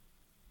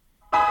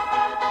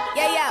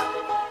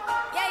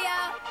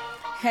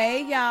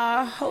Hey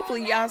y'all,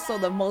 hopefully y'all saw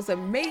the most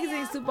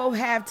amazing Super Bowl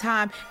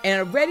halftime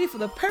and are ready for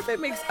the perfect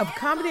mix of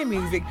comedy and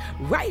music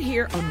right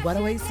here on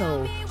 108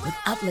 Soul with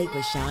Up Late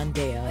with Sean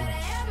Dale. Lay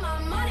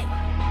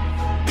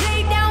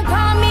down,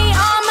 call me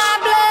on my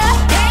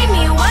blood, pay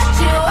me what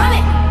you want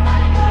it.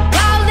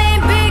 Ballin'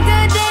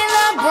 bigger than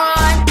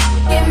LeBron,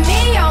 give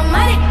me your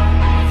money.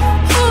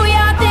 Who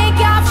y'all think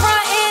y'all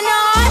frontin'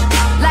 on?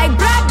 Like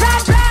blah,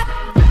 blah, blah.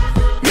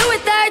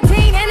 Louis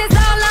 13 and it's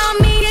all on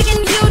me, and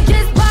you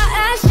just bought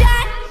a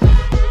shot.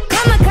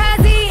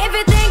 Kamikaze, if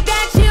you think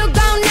that you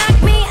gon' knock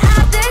me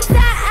out the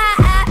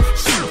top.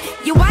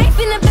 Your wife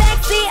in the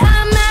backseat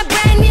of my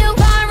brand new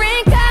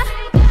foreign car.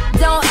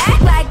 Don't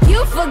act like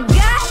you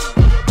forgot.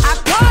 I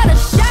call the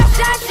shots.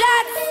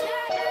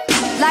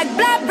 Like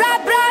blah, blah,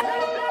 blah.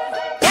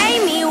 Pay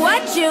me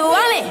what you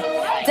want it.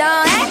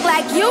 Don't act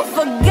like you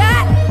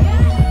forgot.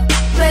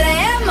 Better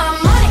have my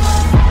money.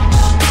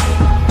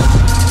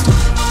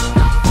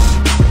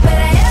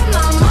 Better have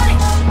my money.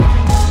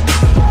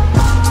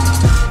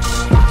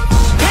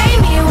 Pay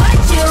me what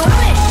you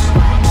want it.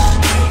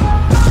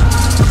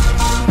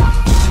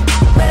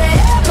 Better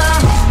have my.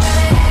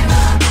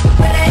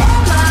 Better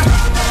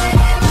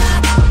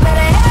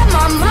have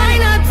my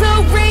minor to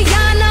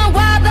Rihanna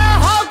while the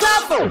whole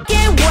club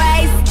fucking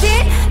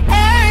wasted.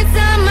 Every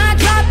time I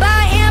drop, I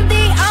am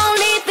the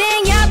only thing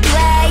y'all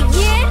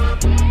playing.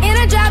 In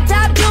a drop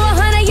top, do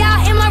 100,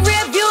 y'all in my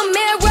rearview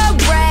mirror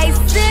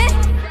racing.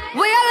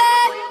 Where y'all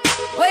at?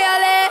 Where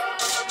y'all at?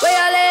 Where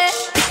y'all at?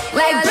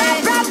 Like blah,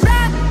 blah,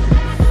 blah.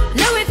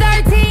 Louis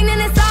 13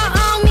 and it's all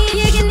on me,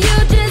 and you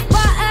just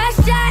bought a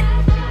shot.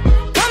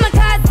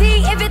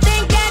 Kamikaze, if you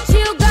think that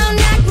you gon'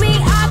 knock me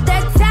off the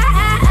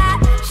top.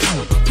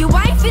 Your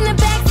wife in the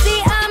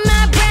backseat of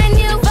my brand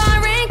new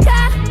foreign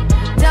car.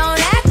 Don't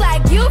act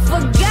like you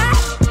forgot.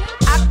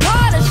 I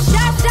call the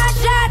shots.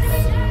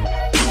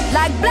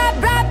 Like blah,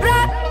 blah,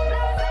 blah.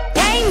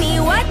 Pay me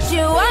what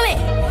you want it.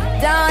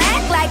 Don't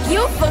act like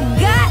you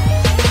forgot.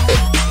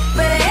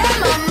 Better have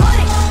my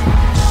money.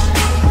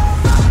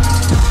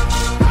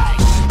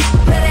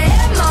 Better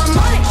have my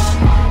money.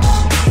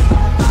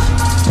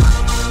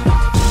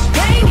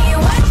 Pay me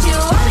what you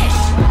want it.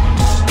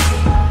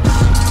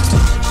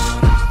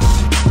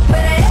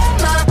 Better have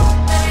my.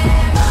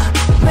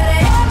 Better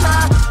have my.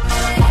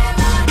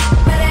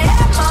 Better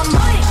have my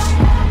money.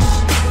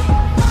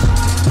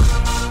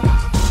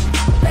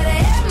 Better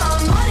have my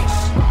money.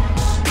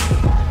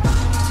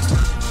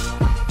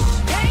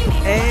 Pay me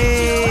what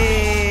you want.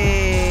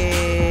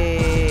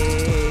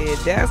 Hey,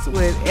 that's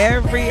what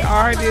every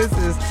artist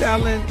is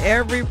telling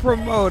every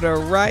promoter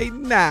right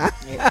now.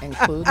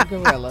 Including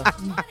Gorilla.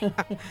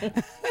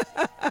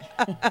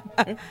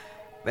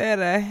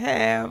 Better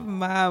have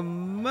my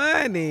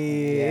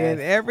money. Yes. And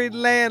every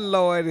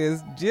landlord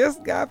is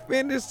just got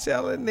finished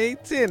telling their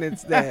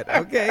tenants that,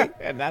 okay?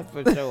 And that's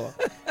for sure.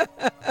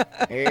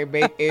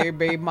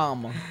 Every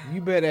mama,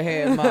 you better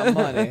have my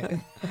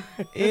money.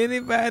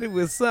 Anybody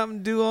with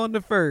something due on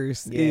the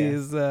 1st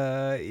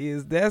Yeah.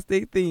 is that's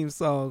their theme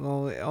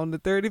song on the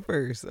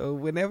 31st or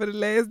whenever the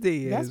last day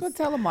is. That's what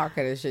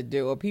telemarketers should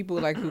do, or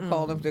people like who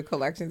call them the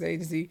collections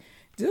agency.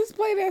 Just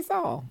play that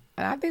song,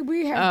 and I think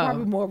we have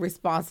probably more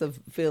responsive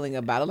feeling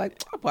about it.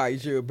 Like, I probably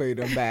should pay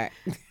them back.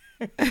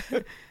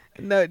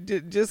 No,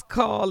 just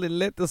call and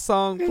let the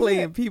song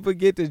play, and people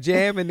get to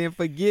jamming and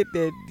forget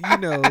that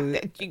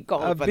That you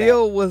called a for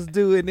bill was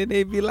due, and then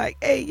they be like,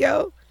 "Hey,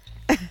 yo,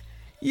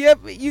 yep,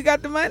 you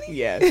got the money."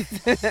 Yes.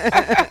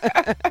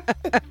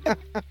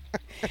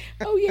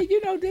 Oh yeah,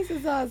 this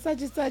is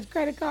such and such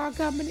credit card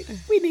company.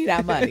 We need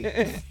our money.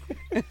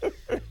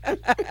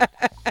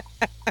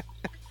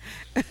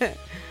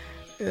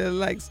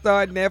 Like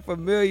starting that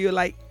familiar,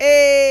 like,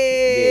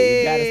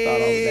 hey. Yeah, you gotta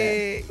start off with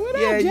that. What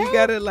up, You Joe?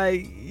 gotta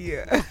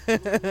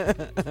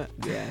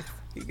Yes.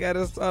 You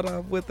gotta start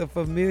off with the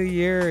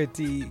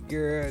familiarity,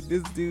 girl.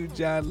 This dude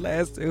John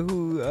Laster,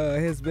 who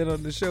has been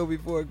on the show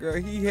before, girl,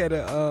 he had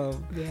a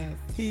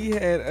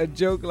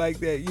joke like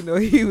that.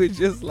 He was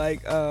just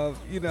like, how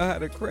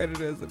the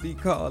creditors would be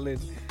calling,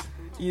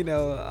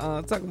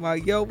 talking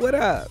about, yo, what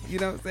up? You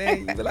know what I'm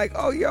saying? You be like,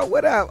 oh, yo,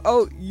 what up?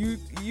 Oh, you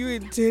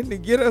intend to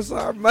get us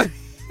our money?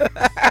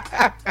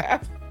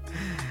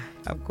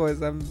 Of course,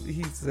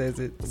 he says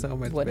it so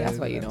much Well, better. that's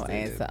why you than don't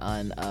I said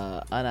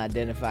answer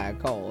unidentified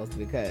calls,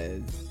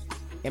 because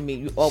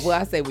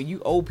I say when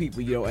you owe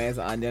people, you don't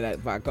answer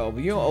unidentified calls.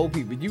 But you don't owe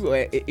people, you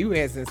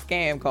answer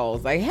scam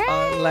calls. Like,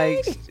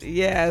 hey,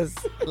 yes,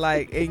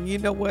 and you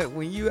know what?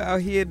 When you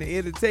out here in the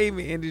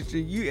entertainment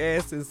industry, you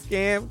answer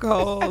scam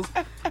calls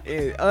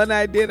and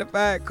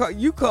unidentified calls.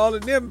 You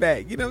calling them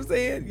back. You know what I'm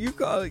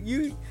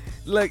saying?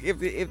 Look,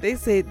 if they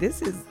say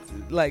this is,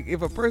 like,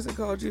 if a person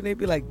called you and they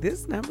be like,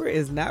 this number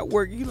is not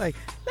working, you like,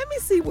 let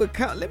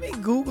me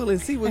Google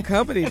and see what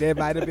company that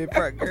might have been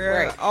from.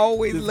 Girl, Right.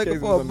 always Just looking in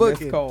for a case it was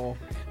booking. missed call.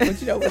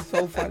 But what's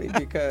so funny,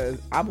 because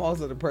I'm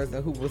also the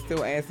person who will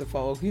still answer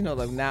phones.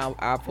 Like now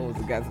our phones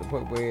have got to the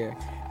point where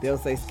they'll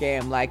say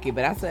scam like it,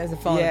 but I still answer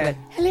the phone and be like,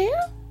 hello?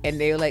 And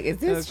they're like, is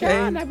this Okay.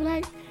 Sean? I'd be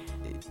like,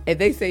 If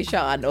they say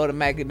Sean, I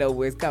automatically know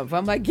where it's coming from.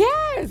 I'm like,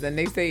 yes. And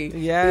they say,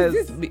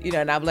 yes.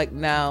 And I'm like,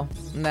 no,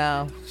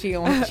 she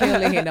don't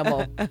let hear no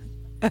more.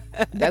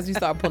 That's when you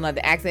start pulling out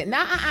the accent.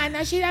 No,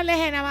 she don't let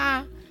hear no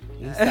more.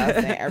 You start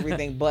saying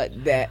everything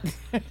but that.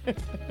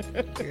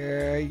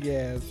 Girl,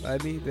 yes. I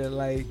need to,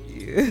 like,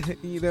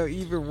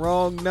 even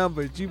wrong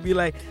numbers. You be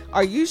like,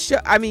 are you sure?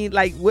 I mean,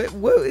 like, what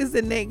is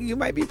the name? You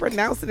might be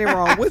pronouncing it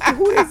wrong.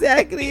 Who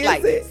exactly is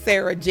like it?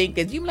 Sarah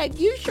Jenkins. You be like,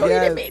 you sure you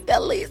didn't mean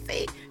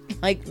Delisi?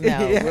 Like, no,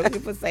 we're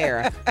looking for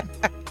Sarah.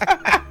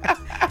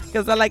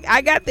 Because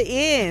I got the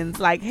ends,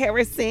 like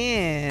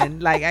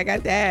Harrison. Like, I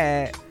got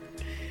that.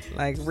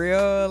 Like,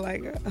 real,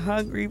 like,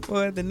 hungry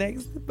for the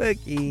next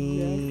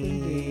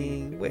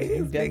booking. What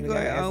has been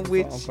going on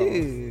with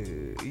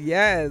you?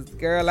 Yes,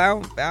 girl,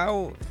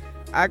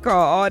 I call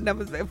all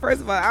numbers.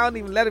 First of all, I don't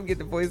even let them get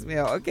the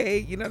voicemail, okay?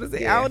 You know what I'm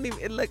saying? Yeah. I don't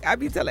even, look, I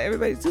be telling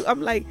everybody, too.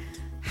 I'm like,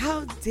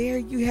 how dare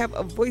you have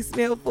a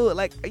voicemail full?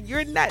 Like,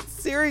 you're not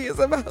serious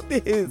about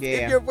this. Yeah.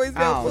 If your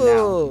voicemail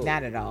full. No,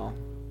 not at all.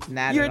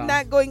 You're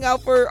not going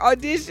out for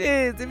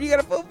auditions if you got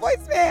a full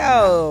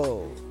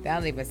voicemail. That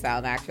don't even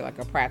sound actually like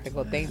a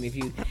practical thing.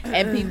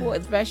 And people,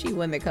 especially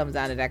when it comes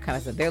down to that kind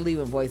of stuff, they're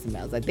leaving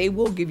voicemails. Like, they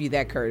will give you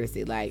that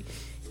courtesy. Like,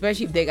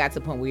 especially if they got to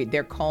the point where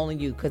they're calling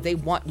you because they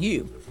want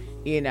you.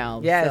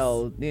 Yes.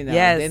 So,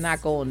 they're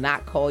not going to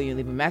not call you and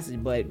leave a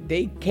message, but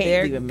they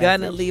can't leave a message. They're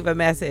going to leave a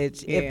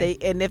message. Yeah.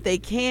 If they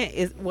can't,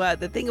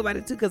 the thing about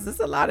it too, because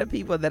there's a lot of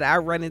people that I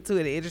run into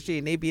in the industry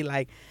and they be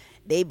like,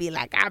 I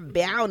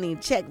don't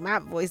even check my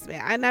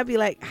voicemail. And I be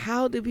like,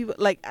 how do people,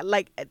 like,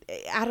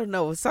 I don't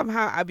know.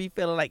 Somehow I be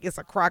feeling like it's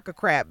a crock of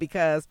crap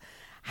because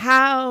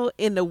how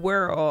in the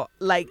world,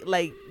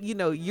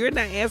 you're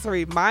not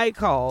answering my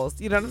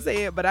calls. You know what I'm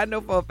saying? But I know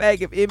for a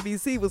fact if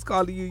NBC was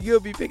calling you, you'll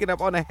be picking up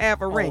on a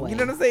half a ring. You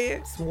know what I'm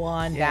saying?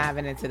 Swan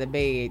diving into the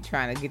bed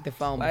trying to get the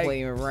phone before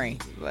you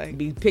ring. Like,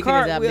 be picking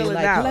it up, be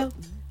like, hello?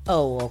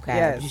 Oh, okay.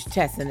 Yes. Just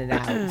testing it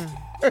out.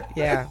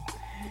 Yeah.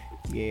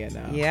 Yeah,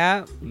 no.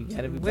 Yeah. You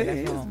gotta be What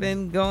better. has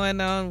been going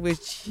on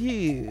with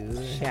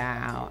you?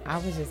 Child, I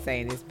was just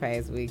saying this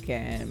past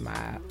weekend,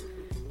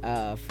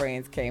 my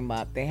friends came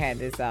up. They had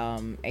this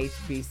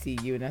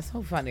HBCU, and that's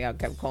so funny. I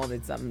kept calling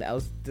it something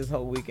else this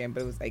whole weekend,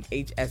 but it was like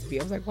HSB.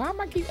 I was like, why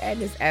am I keep adding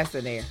this S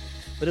in there?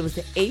 But it was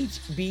the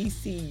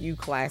HBCU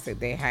Classic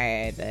they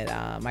had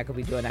that Michael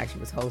B. Jordan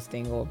actually was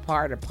hosting or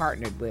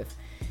partnered with,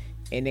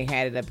 and they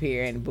had it up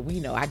here. But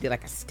I did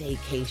like a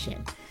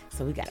staycation.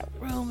 So we got a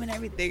room and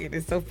everything, and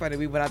it's so funny.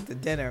 We went out to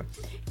dinner,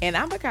 and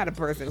I'm the kind of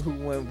person who,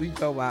 when we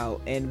go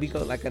out and we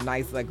go like a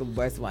nice like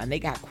restaurant, and they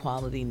got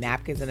quality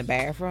napkins in the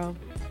bathroom,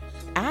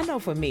 I know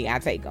for me, I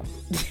take them.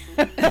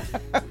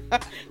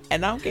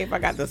 And I don't care if I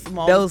got the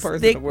smallest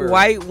person in the world.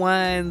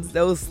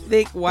 Those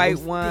thick white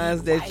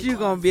ones that you're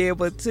going to be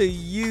able to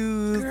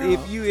use. Girl,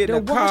 if you in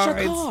a car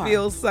and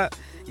spill something.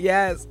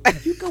 Yes.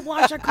 You can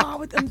wash your car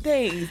with them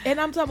things.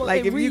 And I'm talking about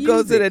like if you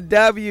go to the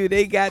W,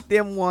 they got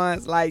them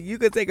ones. Like you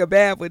could take a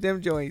bath with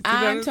them joints. You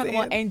know I'm talking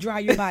about and dry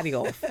your body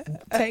off.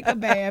 Take a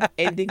bath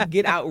and then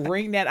get out,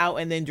 wring that out,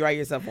 and then dry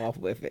yourself off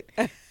with it.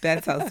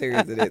 That's how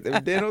serious it is.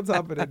 And then on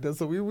top of that,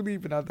 so we were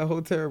leaving out the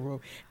hotel room.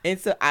 And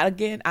so I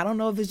don't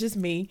know if it's just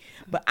me,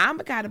 but I'm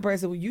the kind of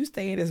person when you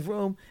stay in this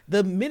room, the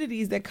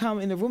amenities that come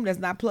in the room that's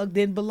not plugged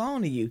in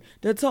belong to you.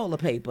 The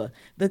toilet paper,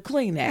 the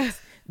Kleenex,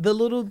 the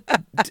little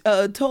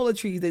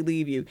toiletries they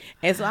leave you.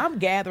 And so I'm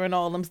gathering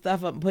all them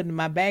stuff up and putting in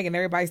my bag, and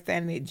everybody's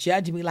standing there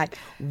judging me like,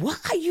 why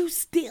are you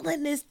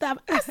stealing this stuff?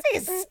 I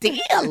said,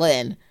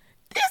 stealing?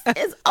 This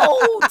is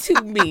old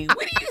to me.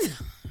 What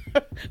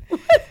are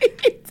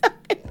you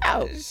talking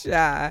about?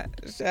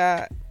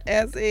 Shy.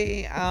 As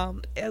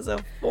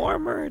a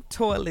former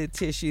toilet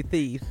tissue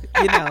thief,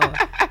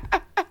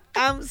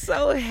 I'm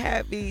so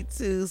happy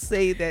to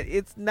say that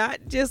it's not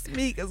just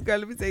me. Because, girl,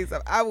 let me tell you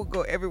something. I will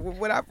go everywhere.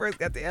 When I first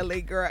got to LA,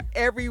 girl,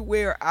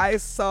 everywhere I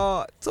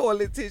saw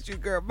toilet tissue,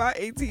 girl, my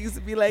auntie used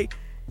to be like,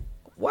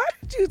 why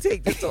did you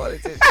take the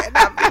toilet tissue? And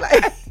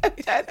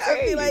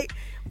I'd be like,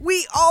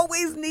 we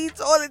always need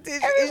toilet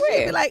tissue. And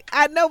she'd be like,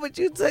 I know, but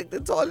you took the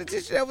toilet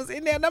tissue that was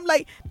in there. And I'm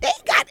like, they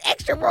got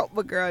extra rope.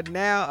 But girl,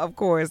 now, of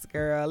course,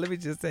 girl, let me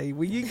just tell you,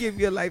 when you give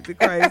your life to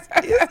Christ,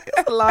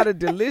 it's a lot of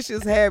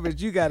delicious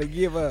habits you got to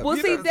give up. Well,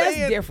 see,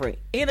 that's different.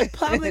 In a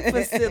public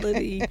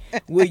facility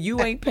where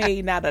you ain't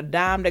paid not a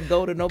dime to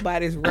go to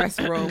nobody's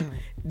restroom,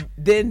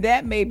 then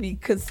that may be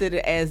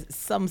considered as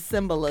some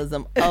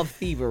symbolism of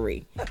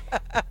thievery.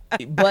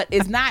 But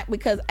it's not,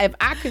 because if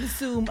I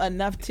consume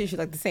enough tissue,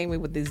 like the same way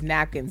with these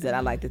napkins that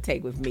I like to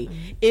take with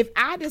me, if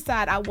I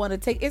decide I want to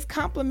take, it's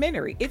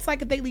complimentary. It's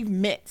like if they leave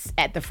mints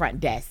at the front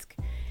desk.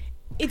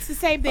 It's the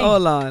same thing.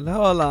 Hold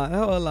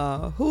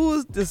on.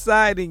 Who's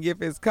deciding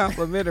if it's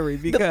complimentary?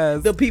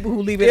 Because the people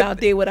who leave it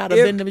out there without a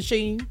vending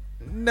machine.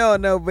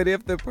 No, but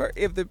if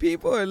the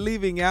people are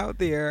leaving out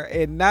there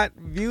and not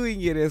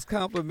viewing it as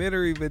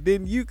complimentary, but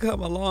then you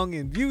come along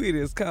and view it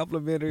as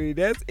complimentary,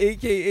 that's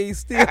AKA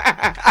steal.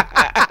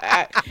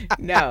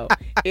 No,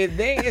 if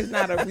there's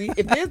not a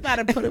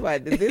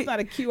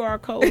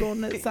QR code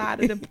on the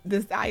side of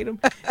this item,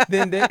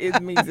 then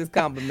it means it's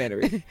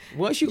complimentary.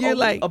 Once you're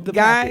like, up the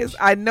guys, package,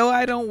 I know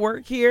I don't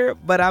work here,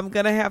 but I'm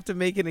gonna have to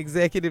make an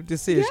executive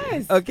decision.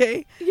 Yes.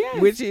 Okay.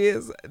 Yes. Which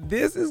is,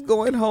 this is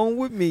going home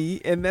with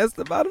me, and that's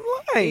the bottom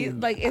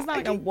line. it's not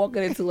like I'm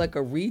walking into like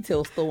a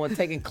retail store and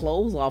taking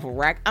clothes off a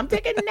rack. I'm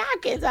taking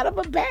napkins out of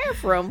a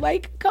bathroom.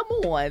 Like, come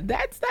on,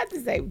 that's not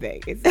the same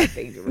thing. It's not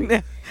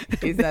dangerous.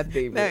 It's not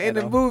dangerous. Now, in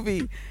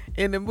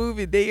the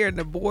movie, they are in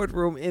the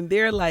boardroom and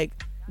they're like,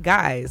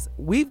 guys,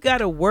 we've got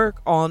to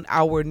work on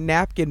our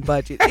napkin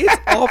budget.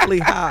 It's awfully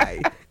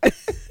high.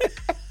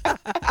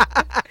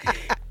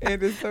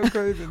 And it's so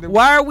crazy.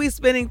 Why are we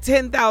spending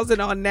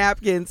 $10,000 on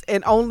napkins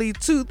and only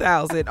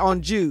 $2,000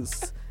 on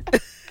juice?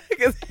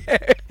 Because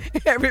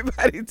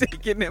everybody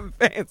taking them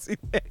fancy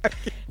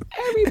napkins.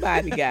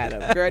 Everybody got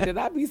them. Girl, did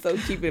I be so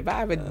cheap? If I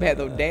haven't had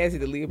the audacity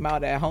to leave them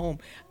out at home,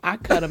 I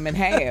cut them in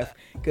half.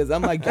 Because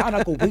I'm like, y'all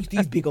not going to waste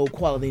these big old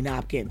quality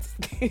napkins.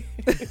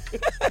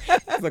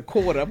 It's a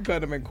quarter. I'm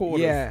cutting them in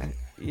quarters.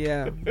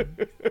 Yeah.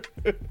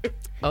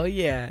 Oh,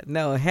 yeah.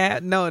 No.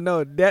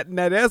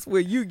 That's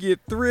where you get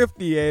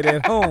thrifty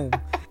at home.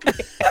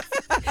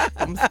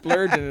 I'm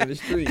splurging in the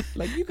street.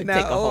 Like, you can now,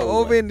 take a whole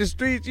over one. in the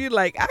streets, you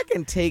like, I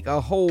can take a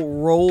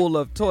whole roll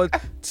of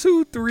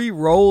 2-3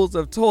 rolls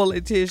of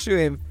toilet tissue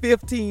and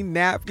 15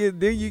 napkins.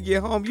 Then you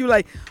get home, you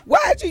like,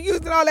 why'd you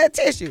using all that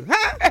tissue?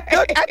 Huh?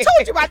 I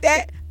told you about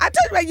that. I told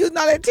you about using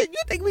all that tissue. You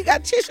think we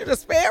got tissue to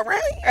spare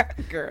around here?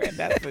 Girl,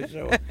 that's for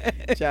sure.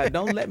 Child,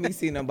 don't let me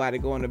see nobody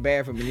go in the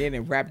bathroom and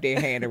then wrap their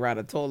hand around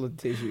a toilet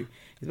tissue.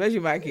 Especially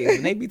my kids.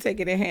 When they be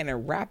taking their hand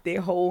and wrap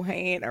their whole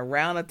hand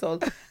around a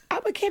toilet.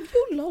 I'm like, have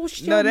you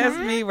lost your No, that's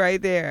mind? me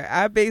right there.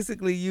 I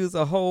basically use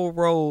a whole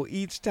roll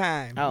each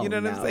time. Oh, you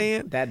know what I'm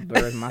saying? That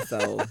burns my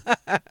soul.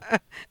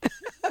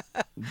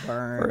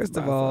 Burns First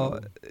my of all,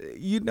 soul.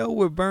 you know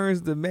what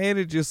burns the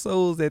manager's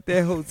souls at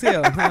that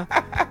hotel, huh?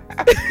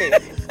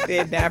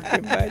 Their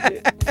napkin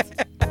budget.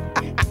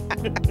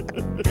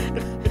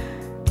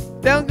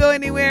 Don't go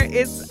anywhere.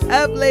 It's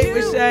Up Late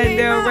with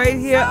Shindell right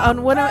here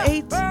on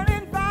 108.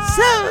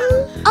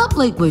 So, Up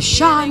Late with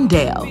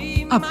Shindell,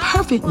 a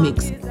perfect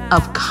mix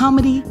of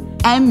comedy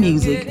and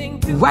music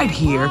right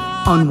here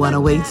on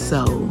 108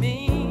 Soul.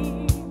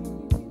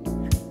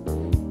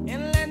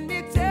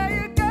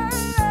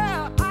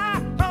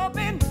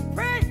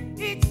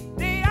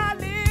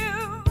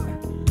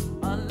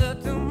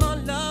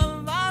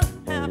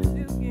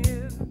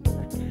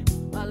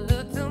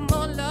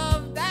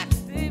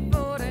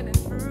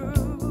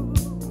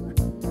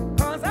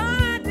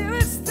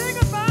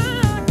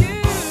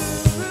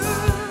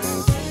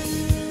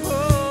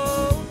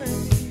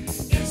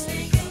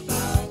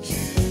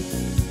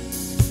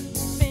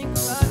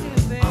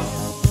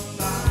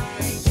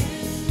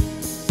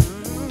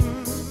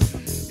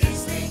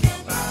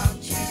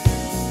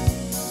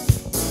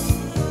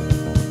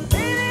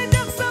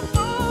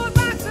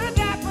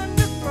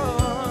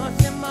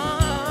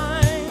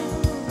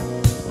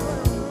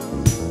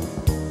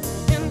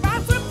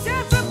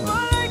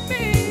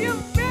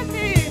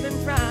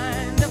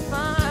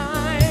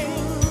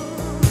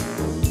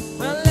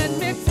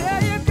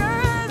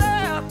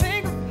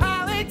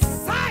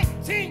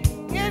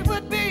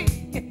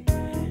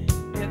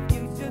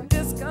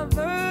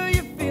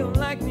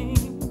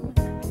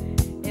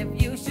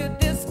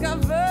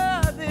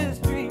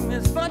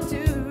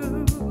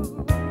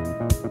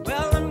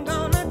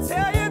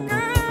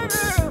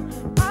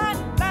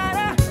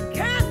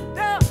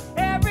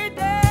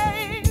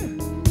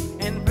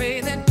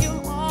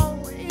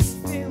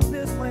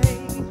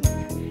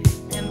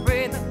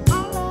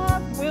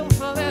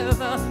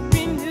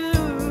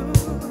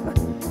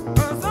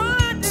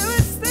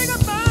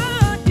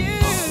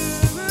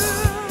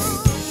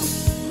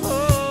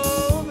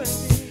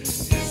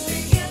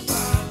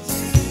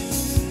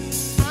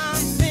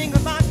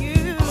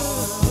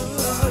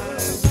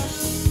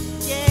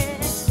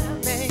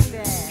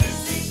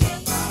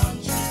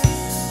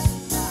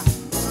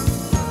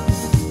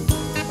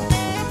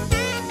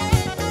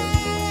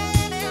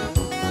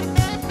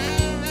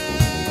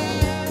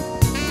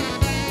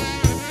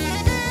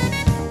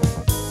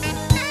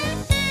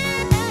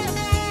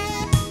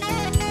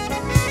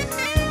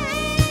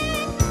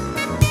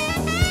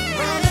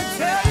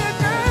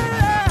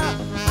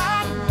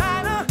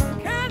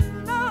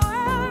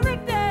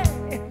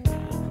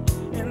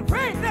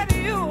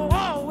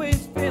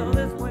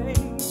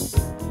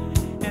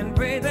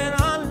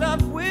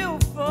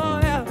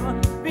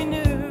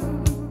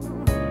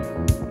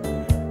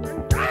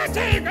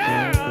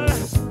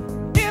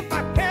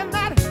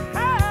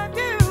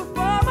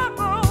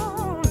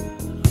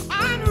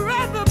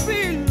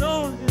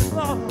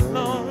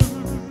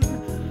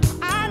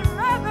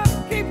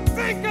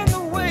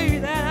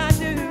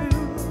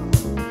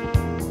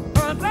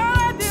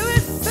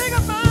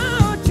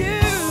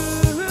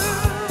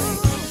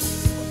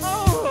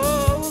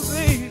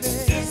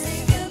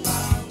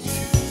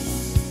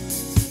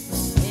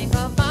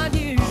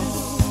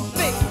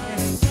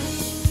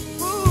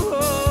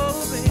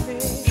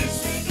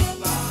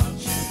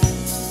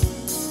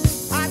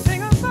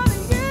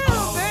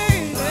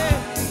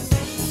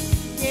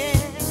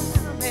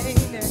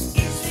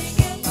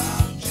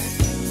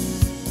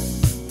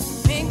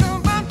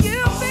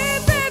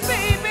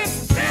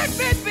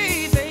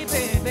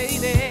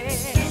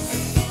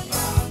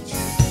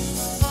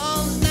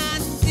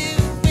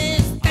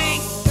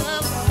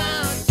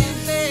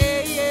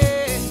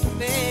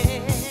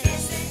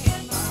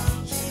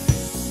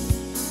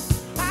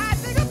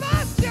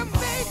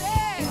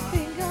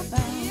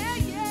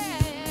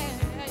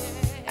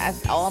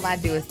 that's all I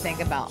do is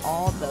think about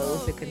all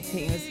those that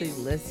continuously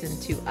listen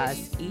to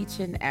us each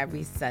and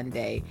every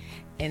Sunday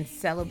and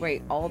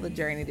celebrate all the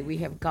journey that we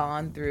have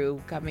gone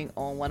through coming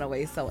on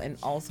 108 So and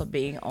also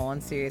being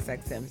on Sirius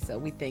XM. So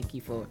we thank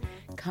you for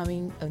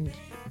coming and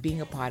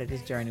being a part of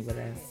this journey with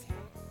us.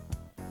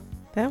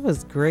 That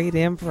was great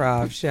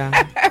improv, Sean.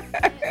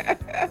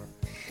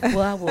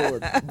 Well, I will.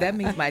 That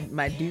means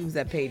my dues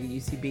I paid to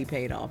UCB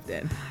paid off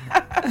then.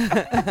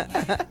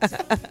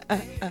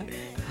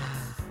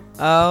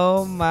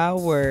 Oh my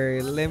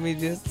word. Let me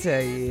just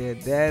tell you,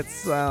 that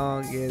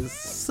song is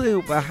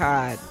super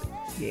hot.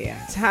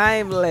 Yeah.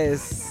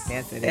 Timeless.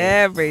 Yes, it is.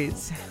 Every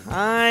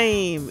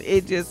time.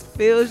 It just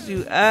fills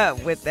you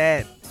up with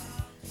that.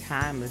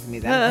 Timeless me.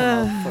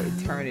 That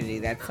for eternity,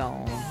 that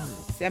song.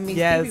 See, I mean,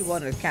 Yes. Stevie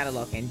Wonder's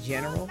catalog in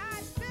general,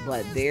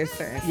 but there's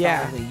certain songs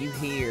Yeah. when you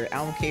hear,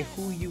 I don't care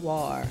who you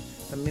are,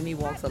 from many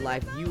walks of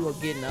life, you are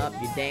getting up,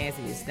 you're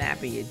dancing, you're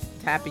snapping, you're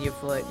tapping your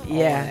foot, all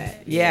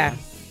that.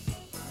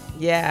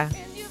 Yeah.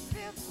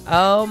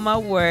 Oh my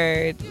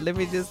word. Let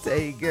me just tell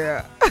you,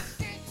 girl.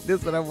 This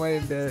is what I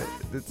wanted to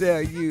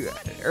tell you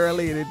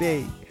earlier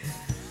today.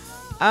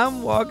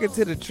 I'm walking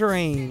to the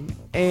train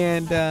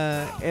and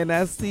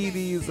I see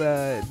this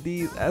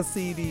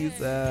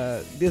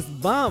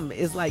bum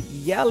is like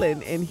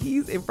yelling and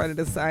he's in front of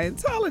the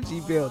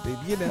Scientology building,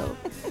 you know.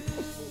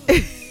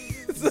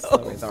 So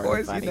of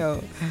course, you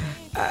know,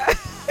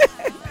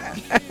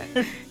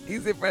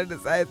 he's in front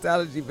of the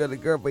Scientology building,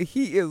 girl, but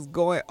he is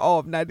going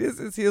off. Now this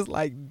is his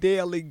like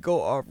daily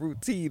go off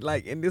routine,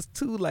 like, and this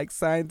two like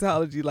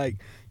Scientology,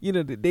 like, you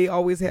know, they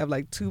always have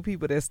like two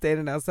people that's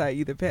standing outside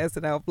either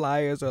passing out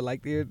flyers or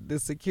like they're the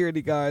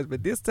security guards,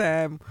 but this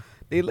time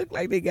they look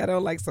like they got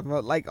on like some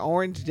like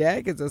orange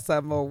jackets or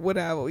something or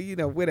whatever, you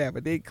know, whatever.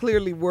 They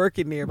clearly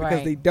working there because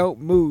Right. they don't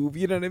move,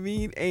 you know what I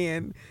mean?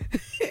 And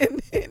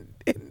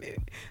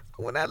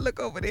when I look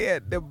over there,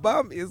 the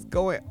bum is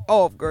going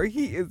off, girl.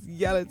 He is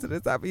yelling to the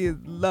top of his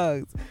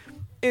lungs.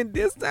 And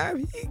this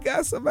time he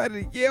got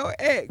somebody to yell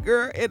at,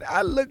 girl. And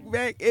I look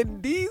back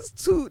and these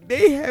two,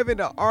 they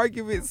having an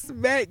argument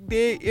smack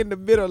dead in the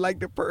middle. Like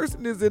the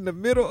person is in the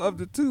middle of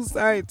the two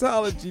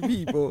Scientology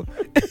people.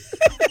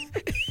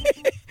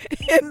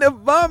 And the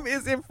bum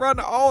is in front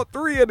of all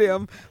three of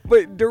them,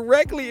 but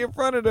directly in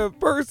front of the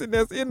person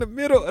that's in the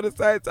middle of the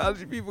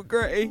Scientology people,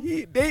 girl. And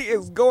they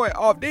is going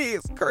off. They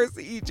is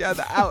cursing each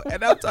other out.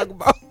 And I'm talking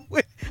about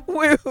with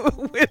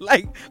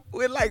like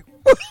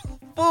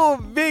full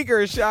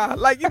vigor, Shaw.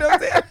 Like, you know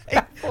what I'm saying?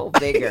 Like, Full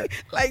vigor.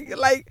 Like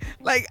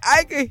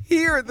I could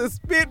hear the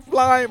spit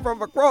flying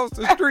from across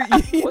the street.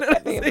 You know What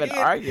what they I'm have been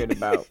saying? arguing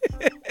about?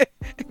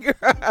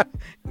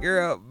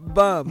 Girl,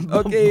 bum.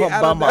 Okay,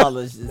 I don't know.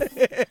 Bumologist.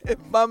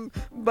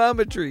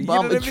 Bummetry. You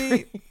know what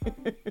I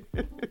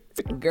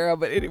mean? Girl,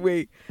 but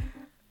anyway,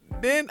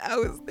 then I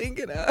was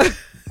thinking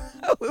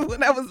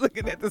when I was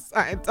looking at the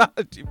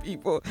Scientology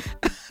people,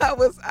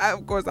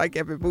 of course I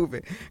kept it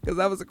moving because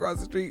I was across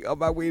the street on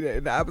my way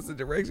in the opposite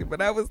direction,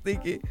 but I was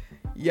thinking,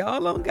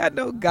 y'all don't got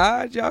no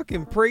God y'all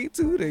can pray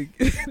to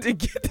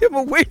get them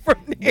away from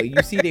there. Well,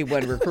 you see they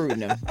wasn't recruiting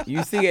them.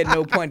 You see at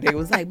no point they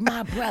was like,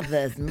 my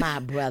brothers.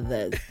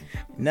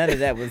 None of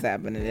that was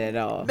happening at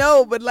all.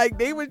 No, but like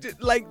they were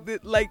just like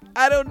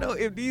I don't know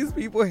if these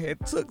people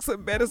had took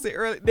some medicine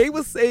early. They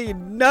were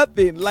saying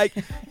nothing. Like,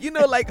 you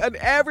know, like an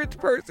average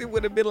person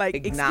would have been like,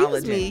 excuse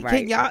Acknowledging, me, right.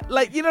 can y'all,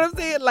 like, you know what I'm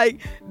saying? Like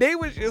they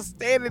was just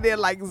standing there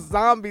like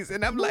zombies,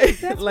 and I'm like,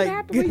 That's like, what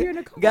happens when you're in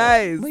a cult.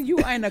 guys, When you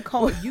are in a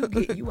cult, you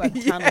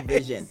have tunnel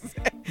vision.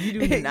 You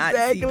do not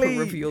see Exactly.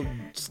 peripheral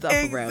stuff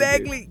around you.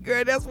 Exactly,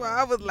 girl. That's why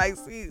I was like,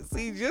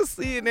 see, just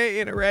seeing that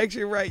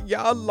interaction, right?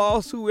 Y'all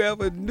lost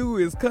whoever knew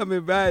is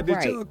coming by that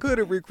Right. y'all could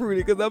have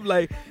recruited. Because I'm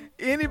like,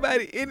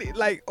 anybody,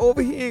 like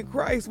over here in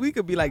Christ, we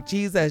could be like,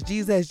 Jesus.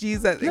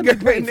 Let me Girl,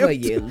 pray and for them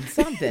you. two-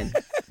 Something.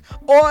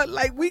 Or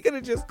like we could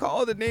have just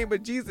called the name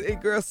of Jesus, and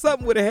girl,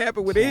 something would have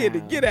happened when they had to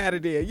get out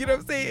of there. You know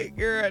what I'm saying,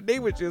 girl? They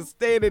were just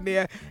standing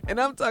there, and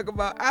I'm talking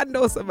about. I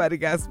know somebody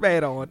got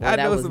spat on. Well, I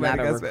that know was somebody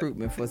not a got spat.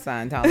 recruitment for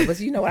Scientology. But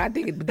you know what I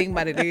think? The thing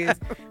about it is,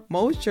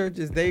 most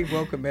churches they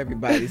welcome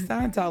everybody.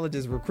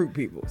 Scientologists recruit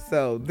people,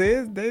 so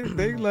they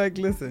like,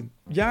 listen,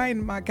 y'all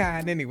ain't my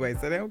kind anyway,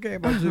 so they don't care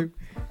about you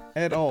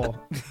at all.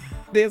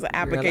 There's an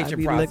application I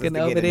be process looking to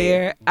over get in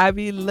there. I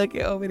be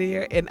looking over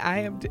there,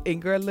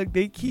 and girl, look,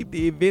 they keep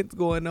the events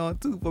going on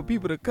too for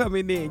people to come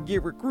in there and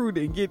get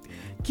recruited and get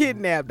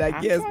kidnapped. I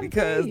I'm guess trying to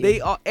because tell you. they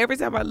all every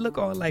time I look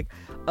on like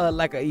an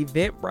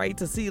Eventbrite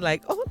to see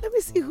like, oh, let me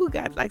see who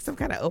got like some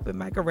kind of open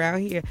mic around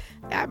here.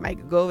 I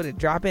might go over to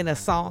drop in a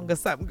song or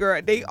something.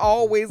 Girl, they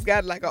always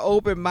got like an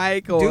open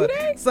mic or Do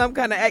they? some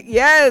kind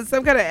of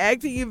some kind of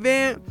acting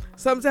event,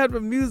 some type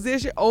of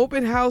musician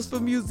open house for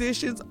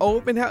musicians,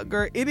 open house.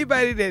 Girl,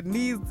 anybody that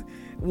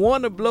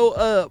want to blow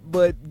up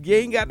but you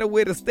ain't got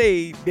nowhere to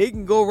stay, they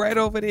can go right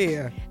over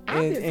there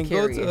I'm just and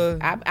curious. go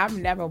to I've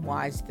never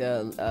watched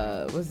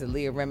the was it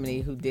Leah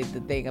Remini who did the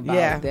thing about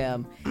Yeah.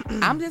 them.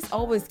 I'm just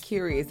always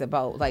curious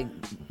about like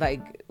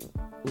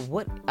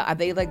what are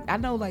they like? I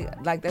know they're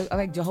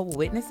like Jehovah's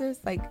Witnesses.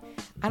 Like,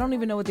 I don't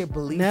even know what their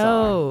beliefs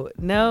are.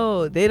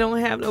 No, they don't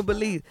have no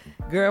beliefs.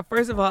 Girl,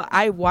 first of all,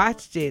 I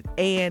watched it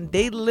and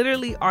they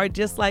literally are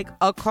just like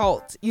a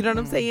cult. You know what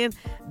I'm saying?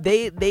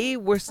 They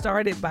were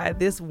started by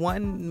this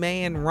one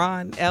man,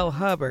 Ron L.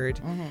 Hubbard,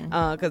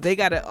 because they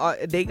got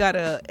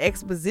a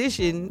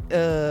exposition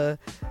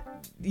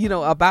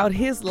about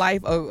his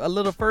life a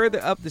little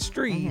further up the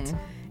street.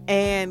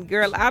 And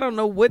girl, I don't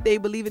know what they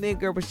believe in,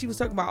 girl, but she was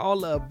talking about all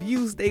the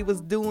abuse they was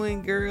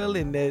doing, girl,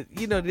 and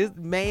this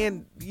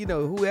man,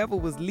 whoever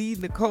was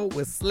leading the cult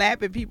was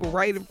slapping people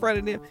right in front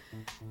of them.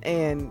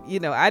 And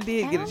I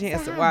did get a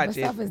chance to watch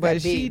it,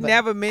 but she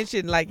never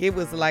mentioned like it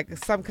was like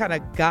some kind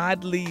of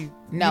godly.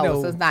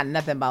 So it's not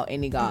nothing about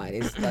any god.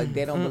 It's like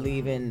they don't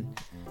believe in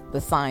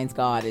the science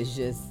god. It's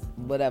just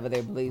whatever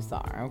their beliefs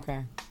are.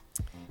 Okay,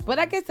 but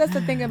I guess that's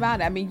the thing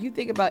about it. I mean, you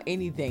think about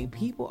anything,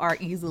 people are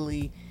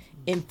easily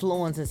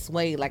influence and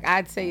sway. Like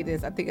I'd say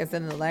this, I think I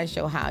said in the last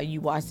show how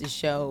you watch the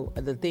show,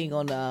 the thing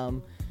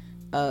on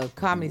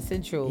Comedy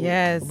Central.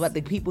 Yes. But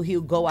the people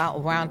who go out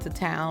around to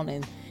town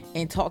and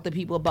talk to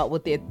people about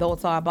what their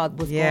thoughts are about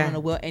what's going on in the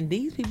world. And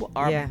these people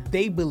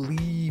they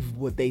believe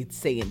what they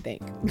say and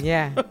think.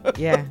 Yeah.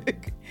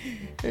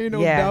 Ain't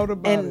no doubt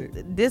about it.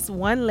 And this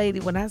one lady,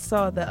 when I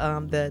saw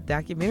the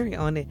documentary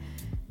on it,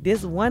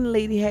 this one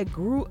lady had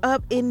grew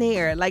up in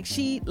there.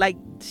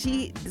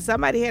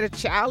 Somebody had a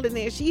child in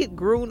there. She had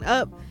grown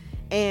up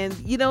and,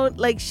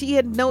 she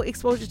had no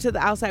exposure to the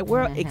outside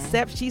world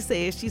except, she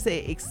said,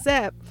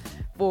 except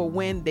for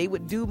when they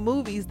would do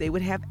movies, they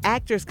would have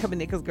actors come in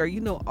there. Because,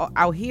 girl,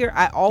 out here,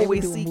 I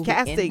always see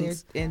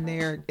castings. In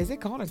there. Is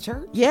it called a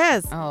church?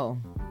 Yes. Oh.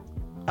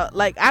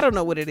 I don't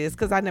know what it is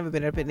because I've never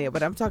been up in there,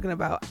 but I'm talking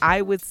about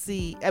I would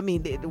see. I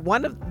mean,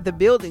 one of the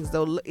buildings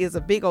though is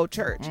a big old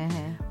church,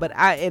 but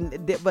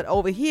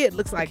over here it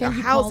looks like a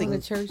housing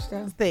church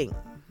thing.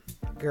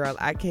 Girl,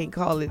 I can't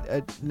call it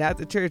not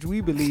the church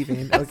we believe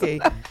in, okay?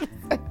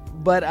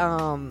 but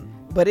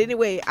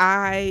anyway,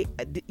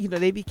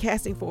 they be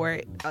casting for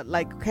it,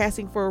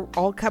 casting for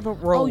all kind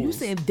of roles. Oh, you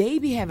saying they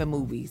be having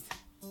movies?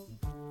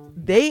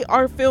 They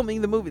are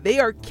filming the movie. They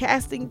are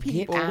casting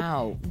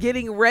people,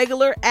 getting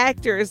regular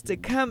actors to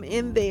come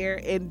in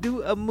there and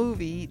do a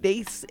movie.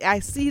 I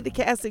see the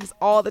castings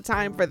all the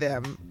time for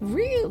them.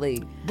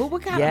 Really? But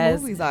what kind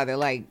of movies are they?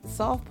 Like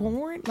soft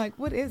porn? Like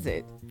what is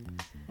it?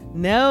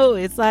 No,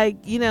 it's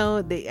like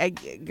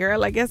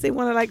girl. I guess they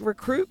want to like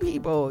recruit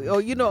people,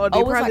 or they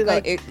probably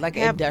like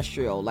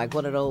industrial, like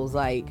one of those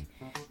like,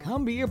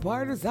 come be a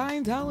part of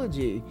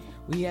Scientology.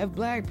 We have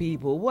black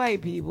people,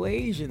 white people,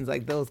 Asians,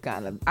 like those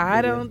kind of.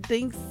 I don't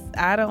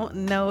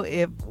know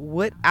if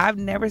I've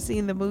never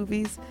seen the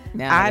movies.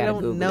 I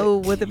don't know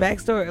what the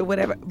backstory or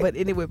whatever. But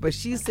anyway, but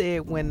she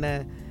said when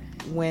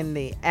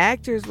the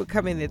actors would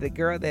come in there, the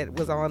girl that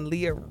was on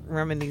Leah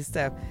Remini's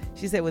stuff,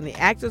 she said when the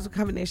actors would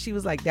come in there, she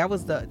was like,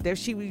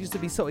 she used to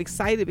be so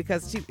excited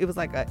because it was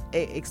like a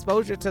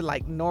exposure to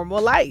like normal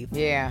life.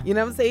 Yeah. You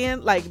know what I'm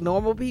saying? Like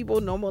normal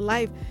people, normal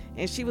life.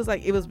 And she was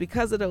like, it was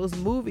because of those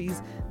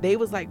movies, they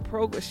was like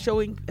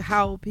showing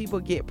how people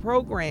get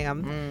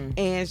programmed.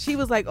 And she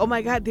was like, oh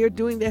my God, they're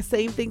doing that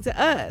same thing to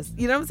us.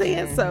 You know what I'm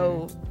saying?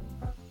 So.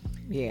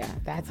 Yeah,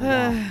 that's a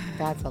lot.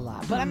 That's a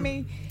lot. But I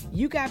mean,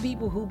 you got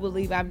people who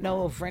believe. I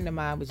know a friend of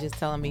mine was just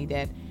telling me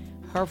that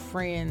her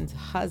friend's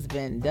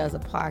husband does a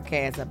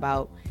podcast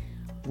about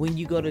when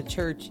you go to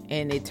church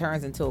and it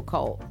turns into a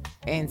cult.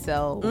 And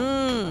so,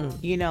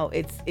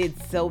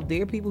 it's so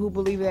there are people who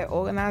believe that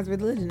organized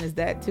religion is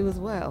that too as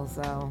well.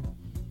 So,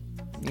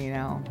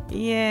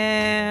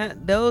 Yeah,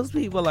 those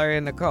people are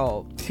in the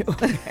cult.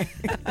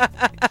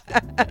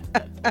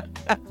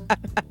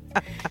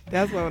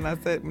 That's why when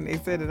they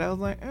said it, I was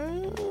like,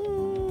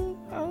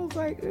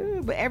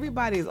 but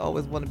everybody's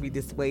always want to be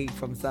dissuaded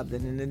from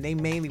something, and then they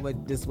mainly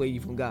want to dissuade you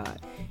from God,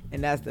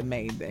 and that's the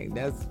main thing.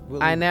 That's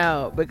really, I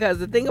know, because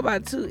the thing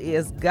about it too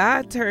is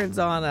God turns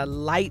on a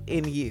light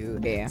in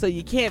you, so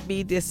you can't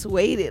be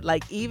dissuaded.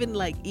 Even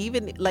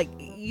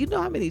you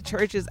know how many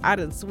churches I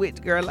done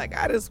switched, girl. Like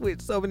I done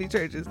switched so many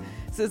churches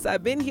since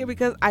I've been here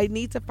because I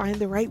need to find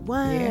the right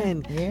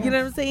one. You know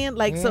what I'm saying?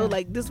 So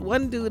like this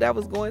one dude I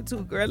was going to,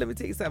 girl, let me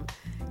tell you something.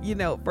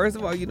 First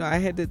of all, I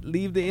had to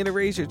leave the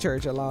interracial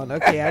church alone.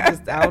 Okay,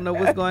 I don't know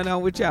what's going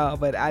on with y'all,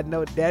 but I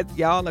know that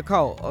y'all a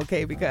cult,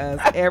 okay? Because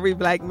every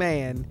black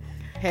man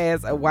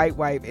has a white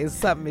wife and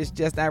something is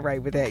just not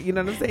right with that. You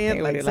know what I'm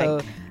saying? Like,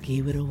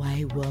 give it a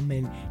white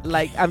woman.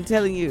 Like I'm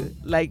telling you,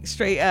 like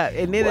straight up.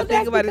 And then the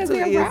thing about it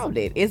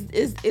too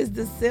is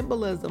the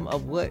symbolism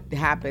of what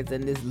happens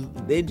in this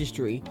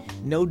industry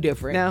no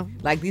different. No.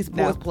 Like these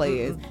sports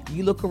players,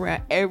 you look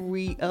around,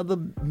 every other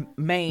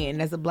man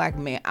that's a black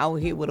man out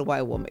here with a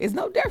white woman. It's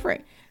no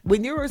different.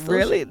 When you're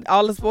really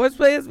all the sports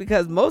players,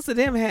 because most of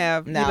them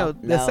have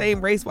the same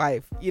race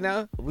wife.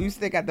 We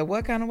still got the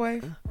what kind of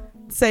wife?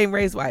 Same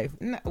race wife.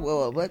 No,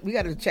 well, we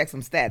got to check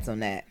some stats on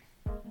that.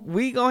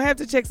 we gonna have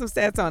to check some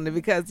stats on it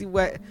because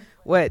what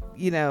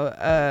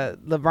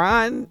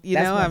LeBron,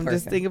 I'm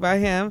just thinking about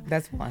him.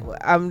 That's one.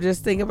 I'm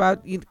just thinking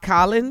about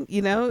Colin,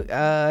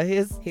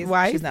 his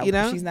wife,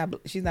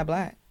 she's not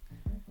black.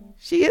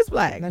 She is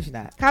black. No, she's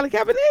not. Colin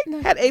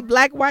Kaepernick had a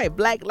black wife,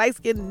 black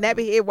light-skinned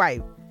nappy-head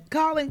wife.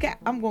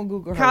 I'm gonna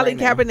Google her. Colin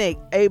right Kaepernick,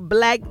 a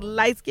black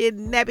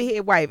light-skinned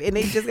nappy-head wife, and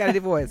they just got a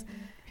divorce.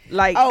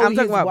 Like I'm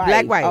talking about wife.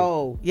 black wife.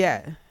 Oh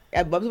yeah.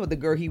 I'm talking about the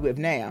girl he with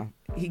now.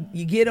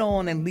 You get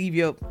on and leave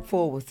your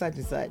full with such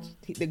and such.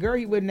 The girl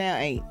he with now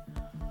ain't.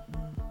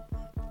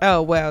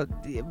 Oh well,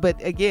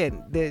 but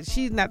again,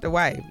 she's not the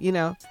wife,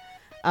 But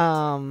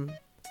I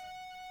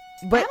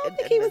don't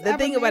think he was the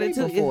thing about it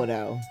too before,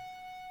 though.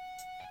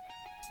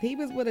 He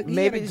was with he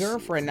had a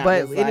girlfriend. Now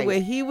but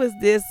anyway, he was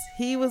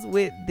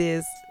with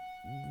this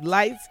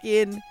light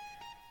skinned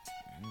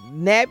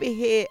nappy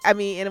head. I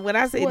mean, and when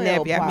I say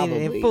nappy, I mean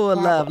in full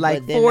love,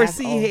 like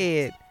 4C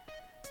head.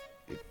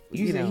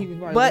 You know, he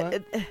was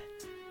but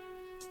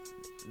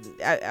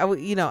I would,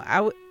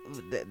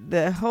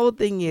 the whole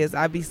thing is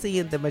I be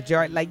seeing the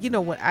majority, like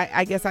when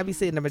I guess I be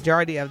seeing the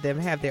majority of them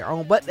have their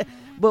own, but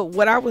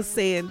what I was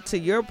saying to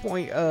your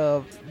point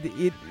of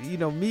it,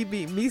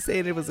 me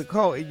saying it was a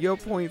cult, and your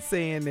point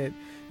saying that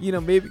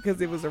maybe because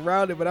it was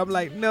around it, but I'm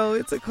like, no,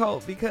 it's a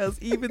cult because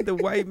even the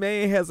white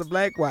man has a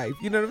black wife.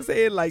 You know what I'm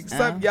saying? Like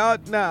some y'all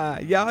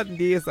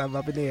did something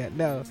up in there.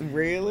 No,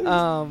 really?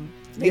 Yeah,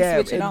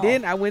 and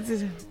then I went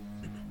to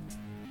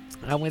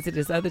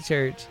this other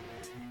church.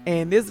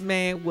 And this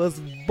man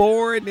was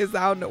boring as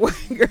I don't know what.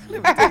 Girl, let me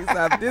tell you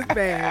something.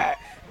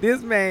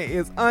 This man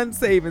is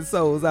unsaving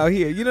souls out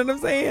here. You know what I'm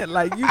saying?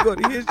 Like you go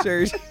to his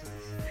church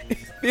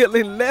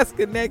feeling less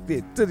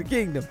connected to the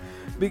kingdom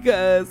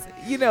because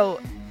I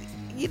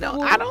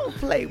don't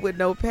play with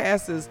no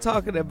pastors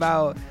talking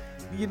about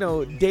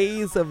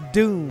days of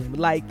doom.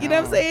 Like what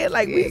I'm saying?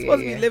 Like we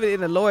supposed to be living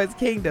in the Lord's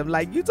kingdom.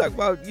 Like you talk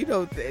about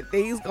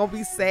things gonna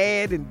be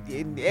sad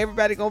and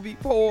everybody gonna be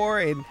poor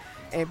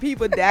and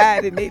people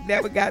died and they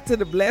never got to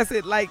the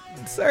blessed. Like,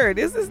 sir,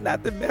 this is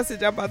not the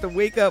message I'm about to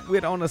wake up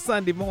with on a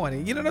Sunday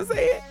morning. You know what I'm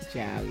saying?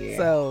 Child, yeah.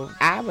 So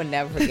I would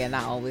never forget, and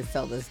I always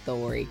tell this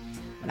story.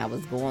 When I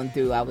was going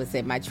through, I would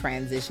say my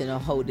transitional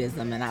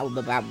Hodism, and I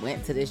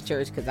went to this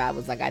church because I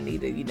was like, I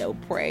need to,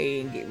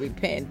 pray and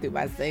repent through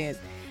my sins.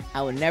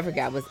 I would never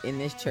forget I was in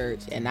this church,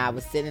 and I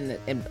was sitting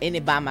in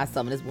it by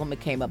myself, and this woman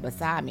came up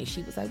beside me.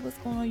 She was like, what's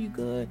going on? You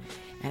good?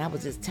 And I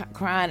was just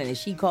crying, and then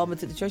she called me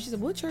to the church. She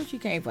said, what church you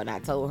came from? And I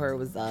told her it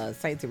was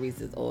St.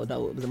 Teresa's, or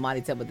no, it was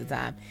Amani Temple at the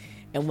time.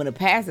 And when the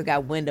pastor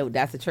got windowed,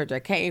 that's the church I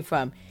came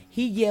from,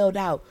 he yelled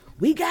out,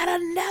 we got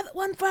another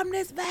one from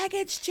this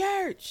baggage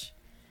church.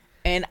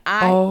 And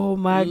I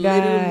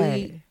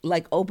literally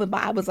opened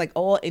my, I was like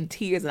all in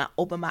tears, and I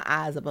opened my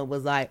eyes up and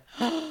was like,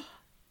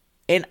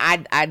 and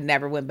I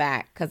never went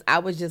back because I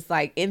was just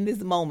like, in this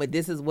moment,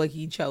 this is what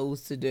he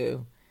chose to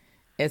do.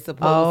 It's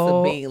supposed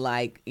to be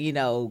like,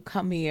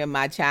 come here,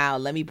 my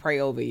child, let me pray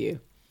over you.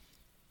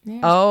 Yeah.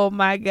 Oh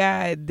my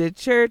God, the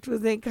church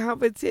was in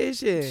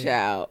competition.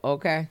 Child,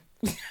 okay.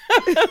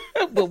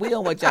 But we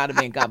don't want y'all to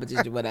be in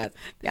competition with us.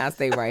 Y'all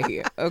stay right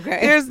here, okay?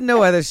 There's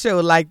no other show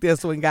like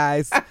this one,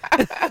 guys.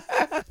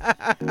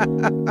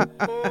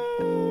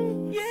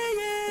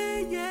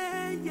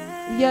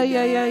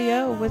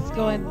 Yo, what's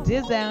going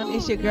down?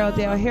 It's your girl,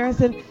 Dale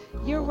Harrison.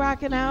 You're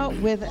rocking out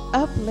with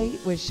Up Late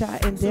with Sha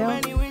and Dale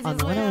on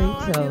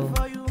 108 Soul.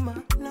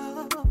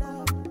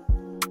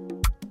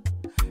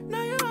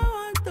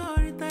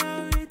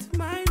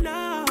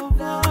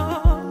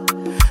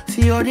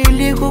 See all the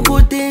little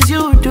good things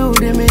you do,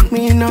 they make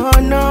me no.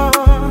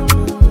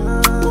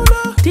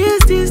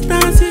 This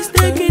distance is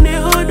taking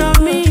a hold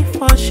of me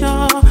for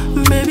sure.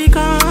 Baby,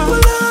 come.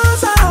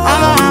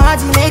 I'm a heart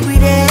to make me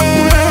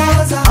there.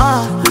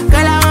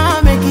 Girl, I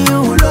wanna make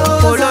you.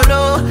 Oh,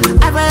 no.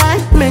 I feel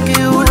like make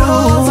you.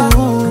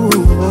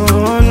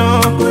 Oh,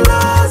 no.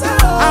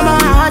 I'm a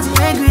heart to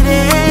make me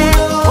there.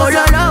 Oh,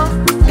 no.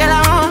 Girl,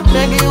 I wanna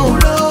make you.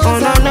 Oh,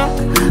 no.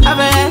 I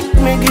feel like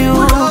make you.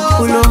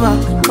 Pull over.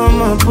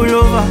 Come on, pull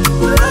over.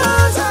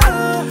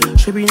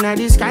 Should be not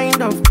this kind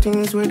of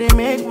things where they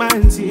make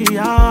man see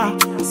ya.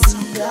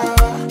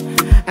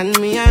 And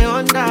me, I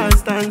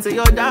understand. Say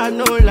your dad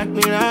know like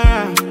me,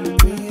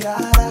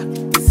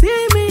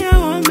 see me, I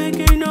won't make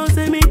you know.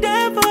 Say me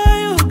there for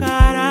you,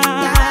 gotta.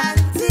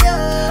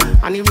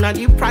 And if not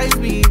the price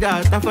be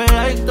that, I feel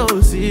like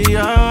to see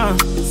ya.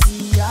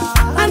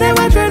 I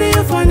never traded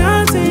you for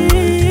nothing.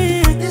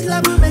 This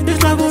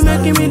love will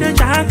make me the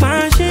jack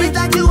machine.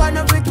 Without you, I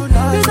never to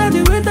love. Without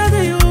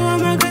you,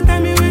 I'm not gonna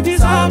tell me with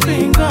this all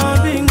bingo.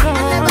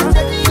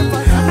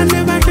 I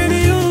never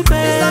traded you,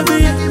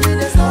 baby.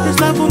 This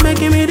love will make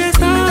me the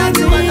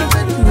starting.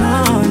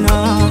 No.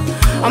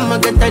 I'ma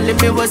get telling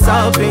me what's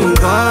up,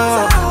 bingo.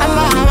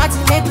 I'ma want to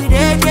make me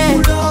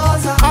dead.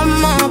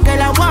 I'ma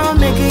girl, I wanna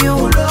make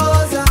you.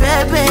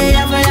 Baby, I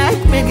feel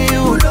like making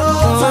you.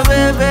 Oh,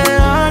 baby,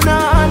 oh, no.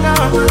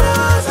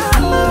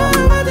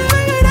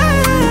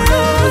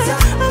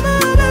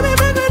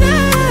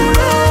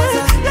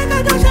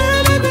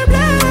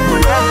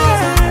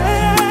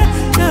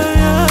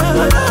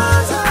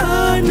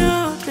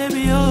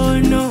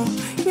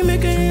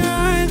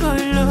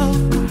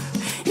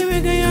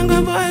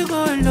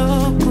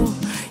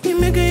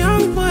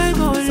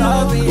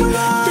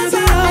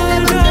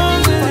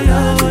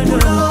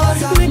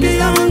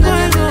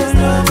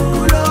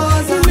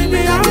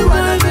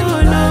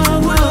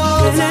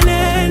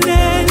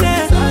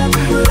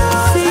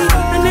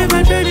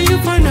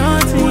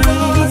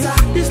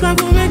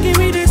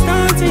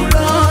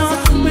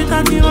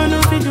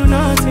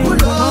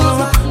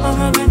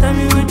 Okay, tell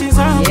me what you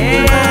want.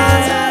 Yeah,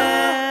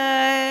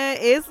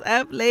 it's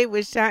Up Late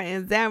with Shaw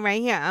and Zell right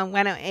here on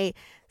 108.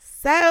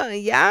 So,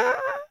 y'all,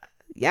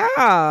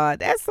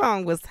 that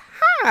song was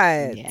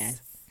hot.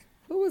 Yes.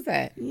 Who was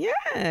that?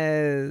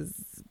 Yes,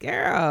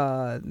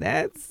 girl,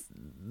 that's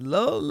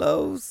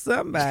Lolo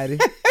somebody.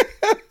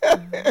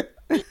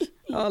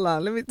 Hold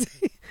on, let me tell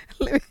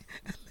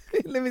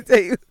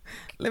you.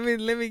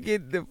 Let me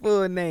get the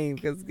full name,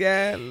 cause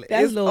God,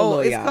 That's Lolo,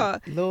 it's y'all.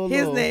 called Lolo.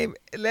 his name.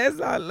 That's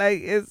not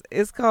like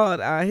it's called.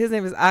 His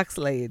name is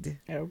Oxlade.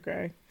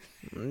 Okay.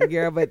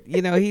 Girl, but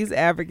he's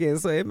African,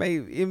 so it may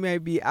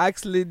be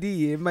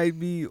Oxlade. It might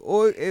be Yeah.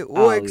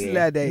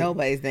 Oxlade.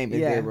 Nobody's name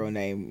is their real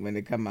name when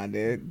they come out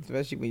there,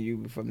 especially when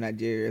you from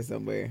Nigeria or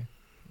somewhere.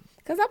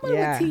 Cause I wonder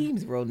what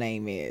Team's real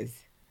name is.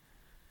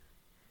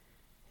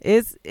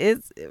 It's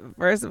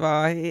first of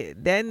all,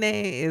 that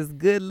name is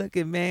Good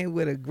Looking Man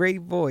with a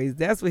Great Voice.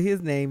 That's what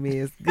his name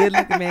is. Good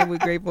Looking Man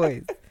with Great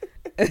Voice.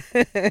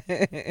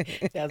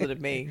 That's what it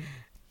means.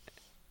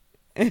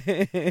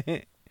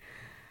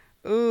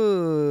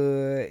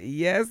 Ooh,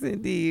 yes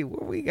indeed.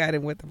 What we got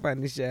in with the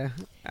funny show?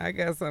 I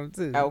got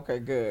something too. Okay,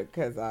 good.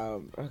 Cause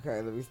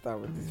okay, let me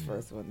start with this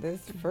first one.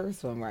 This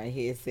first one right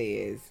here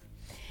says,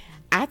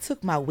 I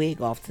took my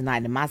wig off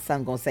tonight and my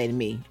son gonna say to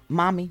me,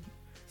 Mommy,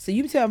 so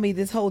you tell me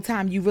this whole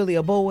time you really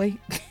a boy?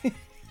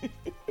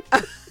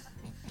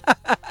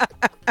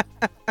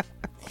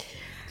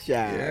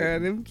 Yeah,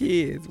 them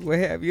kids will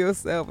have your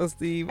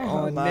self-esteem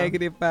on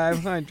negative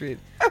 500.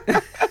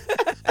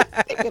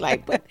 They be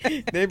like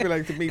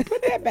to me,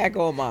 put that back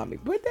on, Mommy.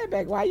 Put that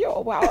back. Why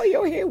all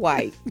your hair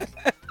white?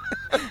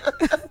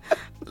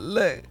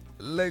 Look.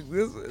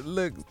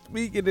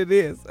 Speaking of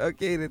this,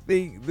 okay,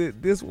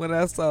 this one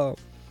I saw.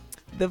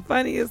 The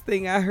funniest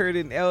thing I heard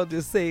an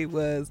elder say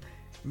was,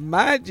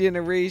 my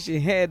generation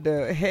had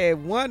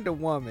Wonder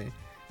Woman.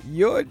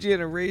 Your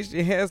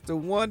generation has to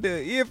wonder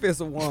if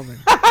it's a woman.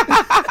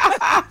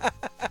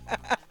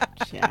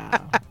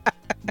 Child.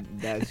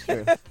 That's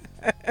true.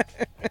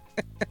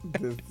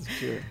 This is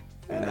true.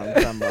 And I'm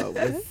talking about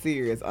with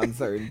serious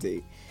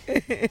uncertainty.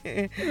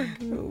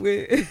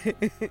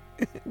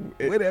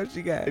 What else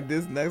you got?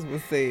 This next one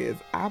says,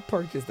 I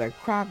purchased a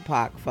crock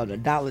pot from the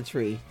Dollar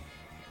Tree.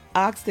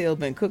 Oxtail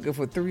been cooking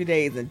for 3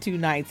 days and 2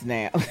 nights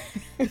now.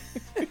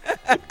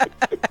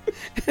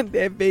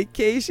 That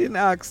vacation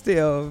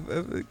oxtail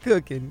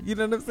cooking. You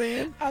know what I'm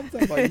saying? I'm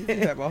talking about you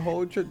can have a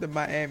whole trip to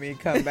Miami and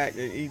come back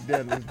and eat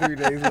dinner 3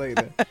 days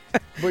later.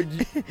 But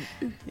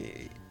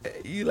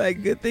you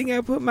like, good thing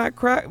I put my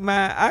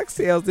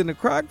oxtails in the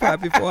crock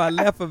pot before I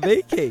left for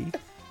vacay.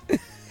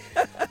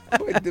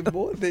 But the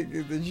more thing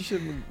is that you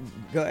shouldn't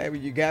glad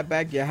when you got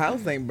back your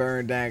house ain't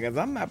burned down, because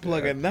I'm not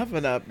plugging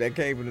nothing up that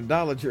came from the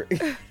Dollar Tree.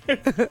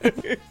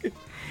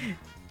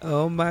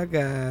 Oh my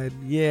God,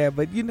 yeah,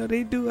 but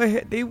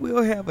they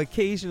will have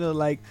occasional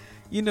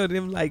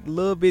them like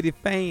little bitty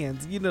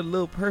fans,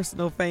 little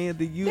personal fans,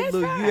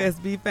 little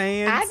USB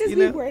fans. I just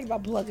be worried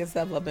about plugging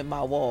stuff up in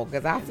my wall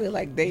because I feel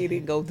like they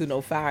didn't go through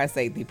no fire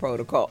safety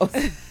protocols.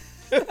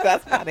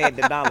 That's why they had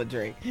the Dollar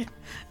Tree.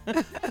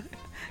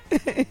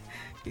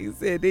 He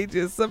said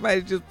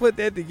somebody just put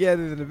that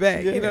together in the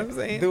back. Yeah. You know what I'm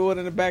saying? Threw it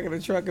in the back of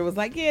the truck. It was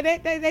like, yeah,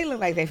 they look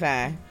like they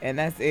fine, and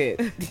that's it.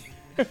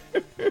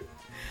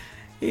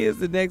 Here's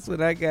the next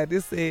one I got.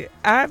 This said,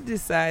 I've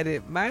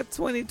decided my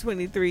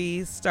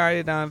 2023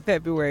 started on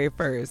February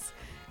 1st.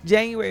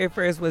 January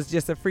 1st was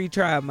just a free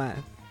trial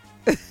month.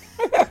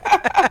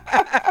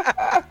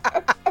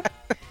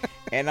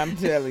 And I'm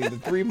telling you, the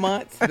 3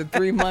 months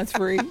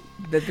free,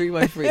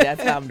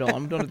 that's how I'm doing.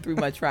 I'm doing a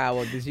 3-month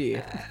trial this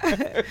year.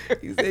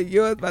 You said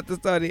yours about to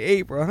start in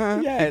April, huh?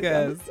 Yeah,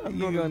 because I'm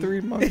doing a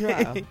 3-month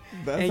trial.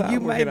 And you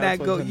might not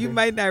go, you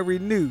might not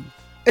renew.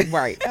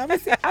 Right. I'm gonna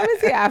see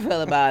how I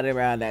feel about it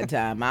around that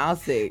time. I'll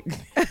see.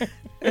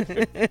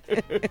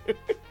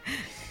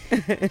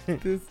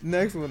 This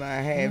next one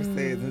I have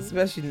says,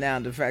 especially now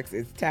the fact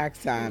it's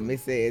tax time, it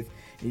says,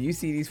 and you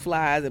see these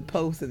flyers and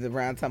posters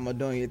around talking about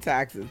doing your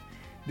taxes.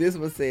 This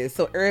one says,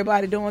 so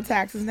everybody doing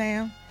taxes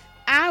now?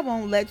 I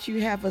won't let you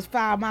have us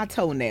file my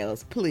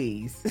toenails,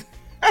 please.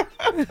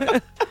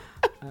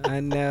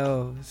 I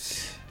know.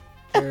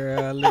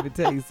 Girl, let me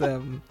tell you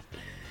something.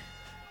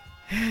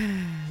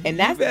 And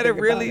that's you better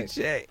really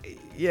check.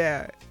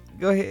 Yeah,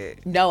 go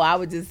ahead. No, I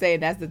was just saying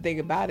that's the thing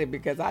about it,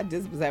 because I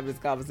just was having this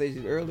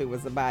conversation earlier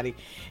with somebody,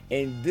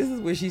 and this is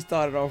where she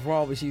started off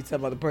wrong when she was talking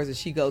about the person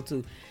she go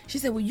to. She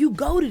said, well, you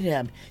go to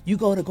them. You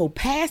go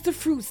past the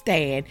fruit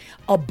stand,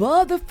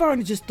 above the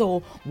furniture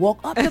store,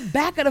 walk up the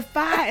back of the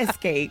fire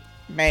escape.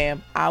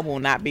 Ma'am, I will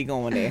not be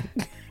going there.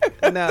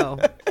 No,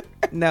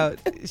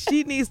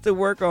 she needs to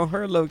work on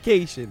her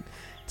location.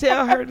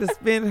 Tell her to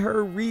spend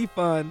her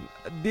refund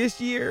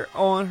this year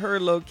on her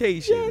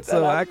location, yes,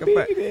 so I can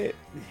find it.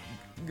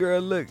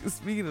 Girl, look,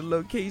 speaking of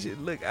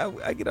location, look,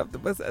 I get off the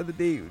bus the other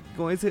day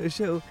going to a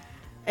show,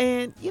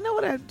 and you know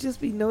what I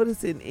just be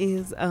noticing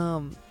is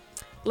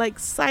like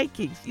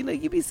psychics. You know,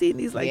 you be seeing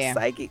these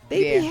psychics.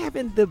 They be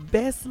having the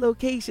best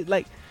location.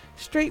 Like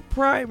straight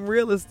prime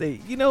real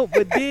estate, you know,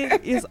 but then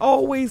it's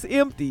always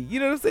empty. You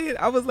know what I'm saying?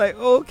 I was like,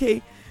 oh,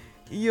 okay.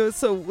 You know,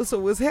 so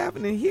what's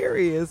happening here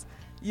is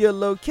your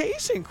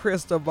location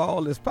crystal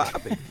ball is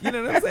popping. You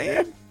know what I'm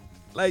saying?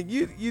 Like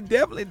you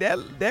definitely,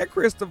 that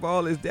crystal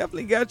ball has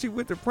definitely got you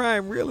with the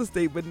prime real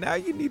estate, but now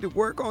you need to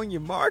work on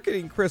your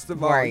marketing crystal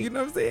ball. Right. You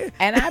know what I'm saying?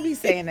 And I be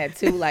saying that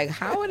too. Like,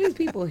 how are these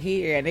people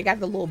here? And they got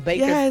the little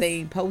baker's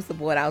thing poster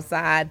board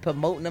outside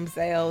promoting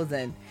themselves,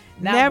 and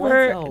not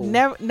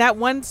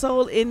one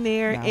soul in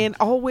there, and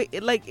always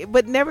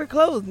but never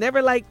closed,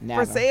 never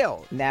for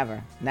sale.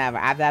 Never.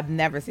 I've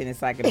never seen a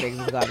psychic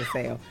business go to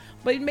sale.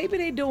 But maybe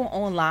they doing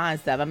online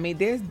stuff. I mean,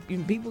 there's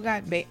people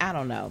got, I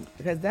don't know,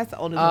 because that's the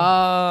only.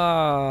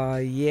 Oh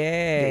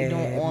yeah, they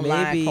doing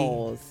online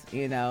calls,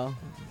 you know,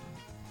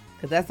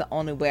 because that's the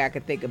only way I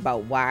could think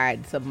about why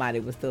somebody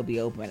would still be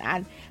open.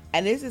 And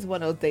this is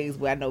one of those things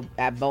where I know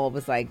Bob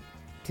was like,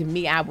 to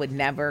me, I would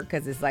never,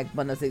 because it's like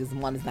one of those things.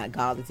 One, is not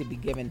godly to be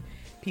giving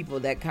people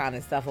that kind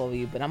of stuff over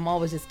you, but I'm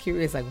always just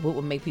curious, like, what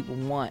would make people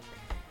want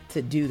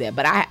to do that?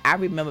 But I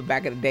remember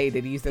back in the day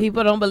that he used to,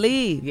 people don't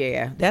believe.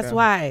 Yeah, that's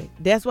why,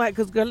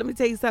 because girl, let me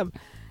tell you something.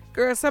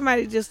 Girl,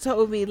 somebody just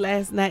told me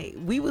last night,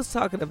 we was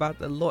talking about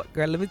the Lord.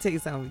 Girl, let me tell you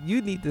something. You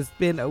need to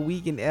spend a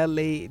week in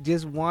LA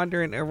just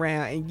wandering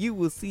around, and you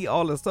will see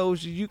all the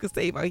souls you can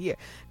save out here.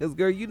 Because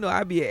girl, you know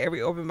I be at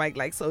every open mic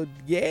like, so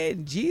yeah,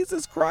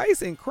 Jesus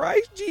Christ and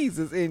Christ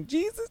Jesus and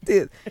Jesus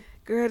this.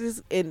 Girl,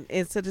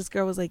 and so this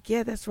girl was like,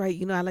 yeah, that's right,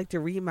 you know, I like to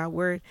read my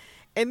word.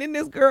 And then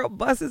this girl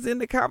busts in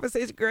the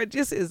conversation, girl,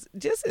 just as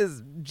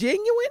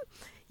genuine.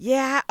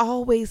 Yeah, I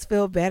always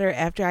feel better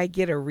after I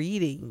get a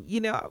reading.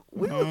 You know,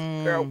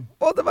 girl,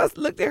 both of us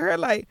looked at her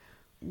like,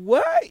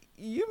 what?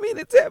 You mean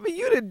to tell me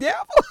you the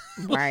devil?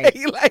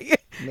 Right.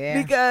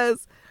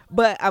 Because,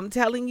 but I'm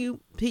telling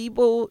you,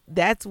 people,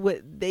 that's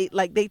what they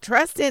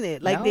trust in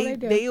it. Like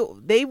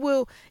they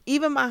will,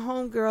 even my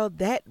homegirl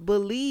that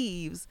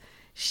believes,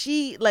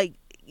 she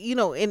you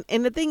know, and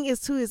the thing is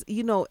too is,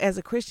 you know, as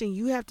a Christian,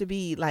 you have to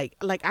be like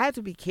I have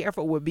to be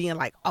careful with being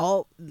like,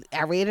 oh,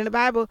 I read in the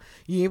Bible,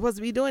 you ain't supposed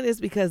to be doing this,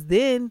 because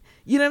then,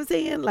 you know what I'm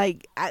saying?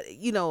 Like,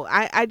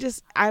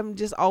 I'm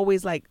just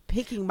always like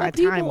picking my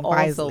time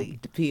wisely.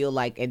 Also feel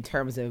like, in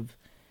terms of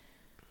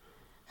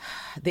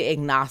the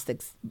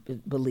agnostics'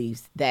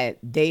 beliefs, that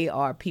they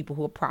are people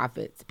who are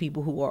prophets,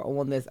 people who are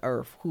on this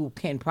earth who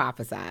can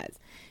prophesize.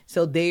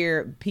 So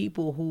they're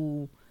people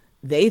who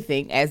they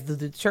think, as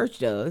the church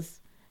does,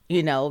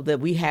 you know, that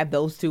we have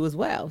those two as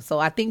well. So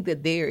I think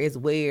that there is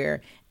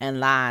where and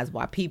lies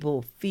why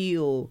people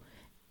feel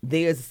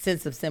there's a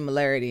sense of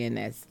similarity in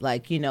this.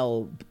 Like, you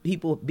know,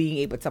 people being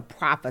able to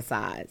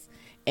prophesize,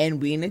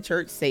 and we in the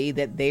church say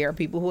that there are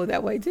people who are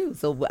that way too.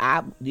 So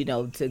I, you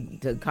know,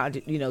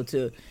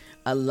 to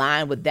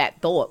align with that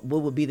thought,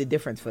 what would be the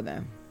difference for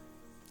them?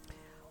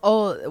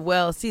 Oh,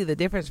 well, see, the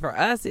difference for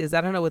us is,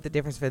 I don't know what the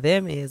difference for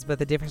them is, but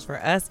the difference for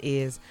us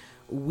is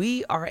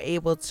we are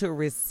able to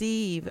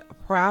receive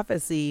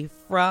prophecy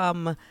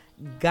from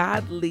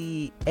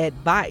godly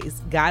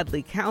advice,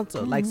 godly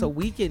counsel. Like, so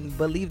we can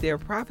believe their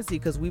prophecy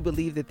because we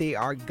believe that they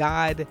are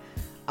God.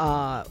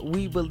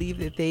 We believe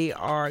that they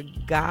are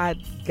God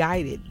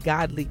guided,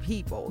 godly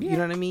people. Yeah. You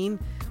know what I mean?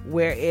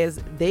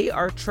 Whereas they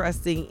are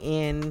trusting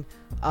in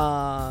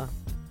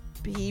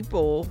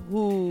people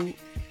who,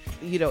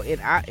 you know,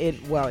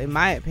 in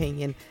my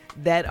opinion,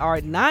 that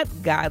are not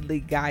godly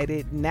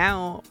guided,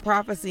 now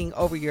prophesying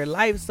over your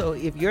life. So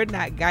if you're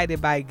not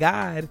guided by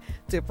God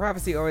to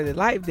prophecy over the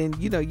life, then,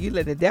 you know, you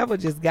let the devil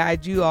just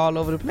guide you all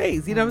over the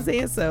place. You know what I'm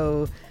saying?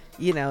 So,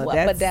 you know,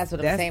 that's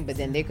what I'm saying. But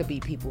then there could be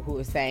people who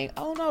are saying,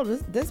 oh no,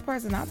 this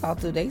person I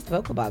talked to, they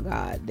spoke about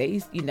God.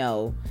 They, you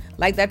know,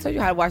 like I told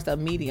you how to watch the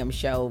Medium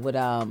show with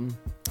oh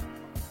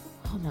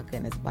my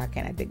goodness, why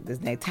can't I think of his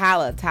name?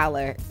 Tyler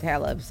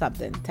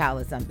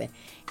something.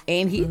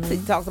 And he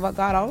talks about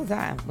God all the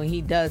time when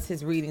he does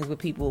his readings with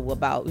people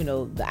about, you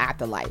know, the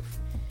afterlife.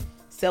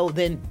 So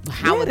then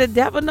how the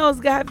devil knows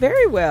God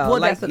very well.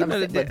 Well, like, that's what I'm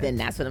saying. But then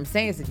that's what I'm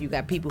saying. So you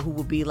got people who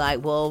would be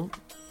like, well,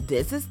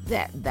 this is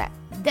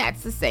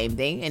that's the same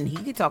thing. And he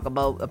could talk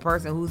about a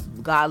person who's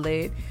God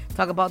led,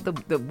 talk about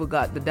what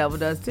God, the devil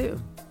does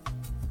too.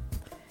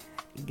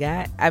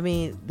 God, I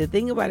mean, the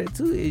thing about it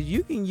too is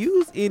you can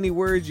use any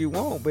words you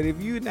want, but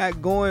if you're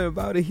not going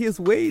about it his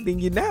way, then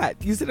you're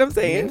not. You see what I'm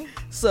saying?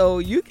 Mm-hmm. So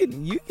you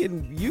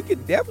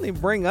can definitely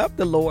bring up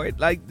the Lord.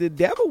 Like, the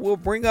devil will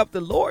bring up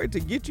the Lord to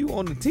get you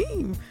on the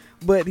team,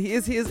 but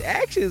it's his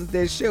actions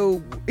that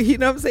show, you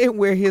know what I'm saying,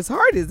 where his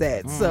heart is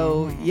at. Mm-hmm.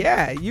 So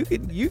yeah, you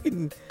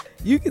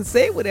can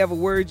say whatever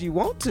words you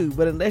want to,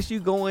 but unless you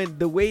go in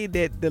the way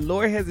that the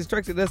Lord has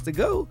instructed us to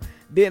go,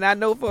 then I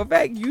know for a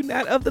fact you're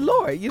not of the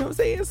Lord. You know what I'm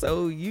saying?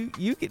 So you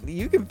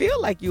can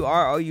feel like you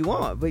are all you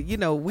want, but you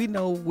know, we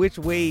know which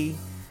way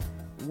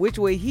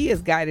he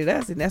has guided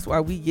us, and that's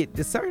why we get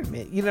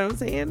discernment. You know what I'm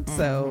saying? Mm-hmm.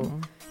 So,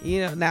 you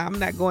know, now I'm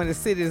not going to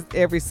sit in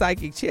every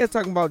psychic chair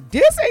talking about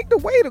this ain't the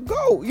way to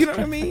go. You know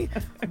what I mean?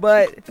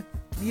 But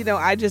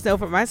I just know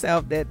for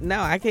myself that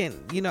no, I can't,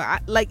 I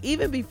like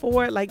even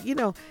before, like,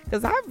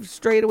 because I've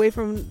strayed away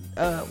from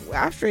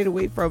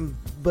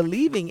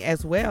believing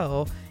as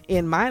well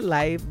in my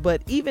life.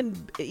 But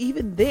even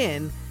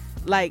then,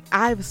 like,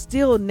 I've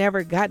still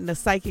never gotten a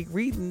psychic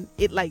reading.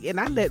 And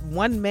I let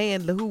one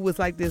man who was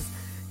like this,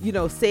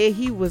 say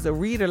he was a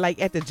reader,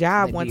 like at the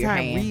job one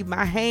time, read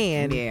my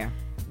hand. Yeah.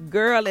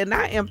 Girl, and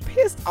I am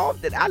pissed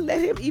off that I let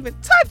him even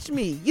touch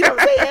me. You know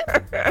what I'm saying?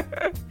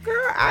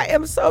 Girl, I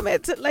am so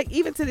mad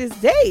even to this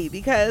day,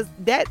 because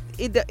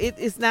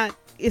it's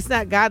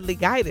not godly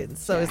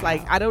guidance. So it's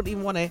like I don't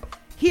even want to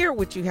hear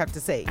what you have to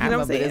say. You know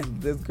what I'm saying?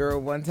 This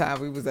girl, one time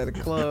we was at a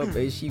club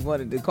and she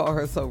wanted to call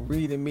herself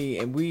reading me,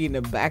 and we in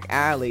the back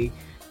alley.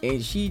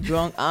 And she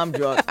drunk, I'm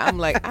drunk. I'm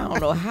like, I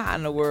don't know how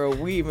in the world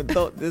we even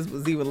thought this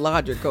was even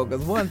logical.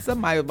 Because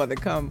somebody was about to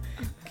come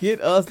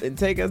get us and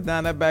take us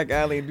down that back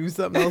alley and do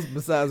something else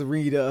besides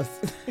read us.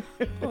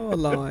 Oh,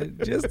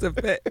 Lord. Just the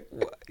fact,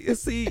 you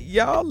see,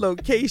 y'all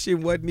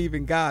location wasn't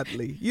even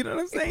godly. You know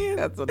what I'm saying?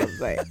 That's what I'm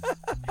saying.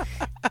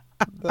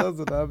 That's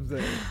what I'm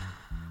saying.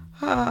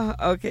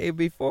 Okay,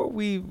 before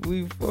we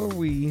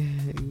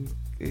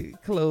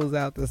close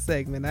out the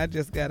segment, I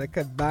just got to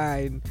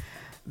combine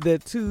the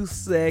two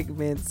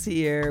segments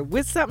here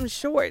with something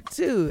short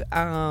too.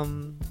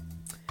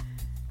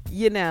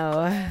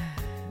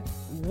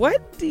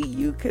 What do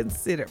you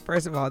consider?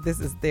 First of all, this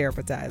is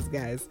therapized,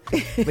 guys,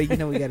 but we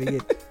got to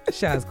get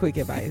Shaw's quick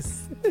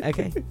advice.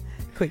 Okay,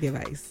 quick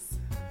advice.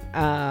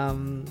 I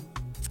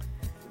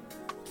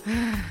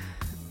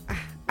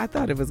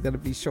thought it was going to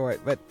be short,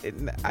 but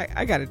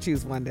I got to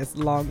choose one that's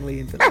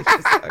longly and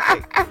delicious.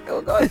 Okay,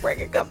 we'll go and break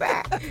and come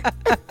back.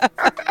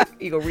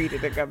 You gonna read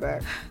it and come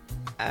back.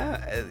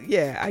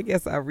 Yeah, I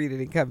guess I'll read it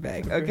and come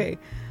back. Okay.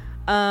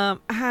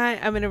 Hi,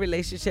 I'm in a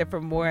relationship for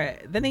more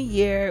than a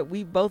year.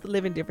 We both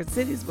live in different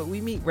cities, but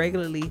we meet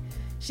regularly.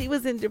 She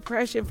was in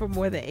depression for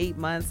more than 8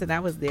 months, and I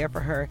was there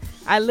for her.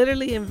 I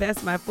literally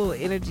invest my full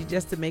energy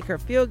just to make her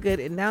feel good,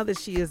 and now that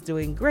she is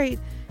doing great,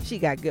 she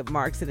got good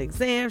marks in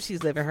exams.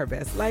 She's living her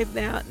best life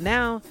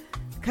now.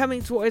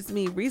 Coming towards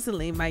me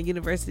recently, my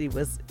university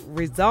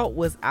result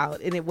was out,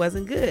 and it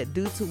wasn't good,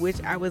 due to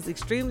which I was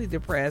extremely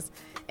depressed,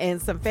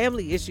 and some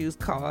family issues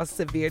caused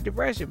severe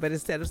depression. But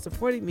instead of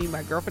supporting me,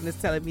 my girlfriend is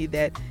telling me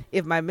that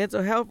if my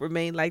mental health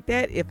remained like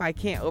that, if I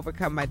can't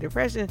overcome my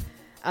depression,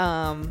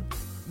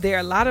 there are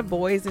a lot of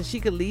boys and she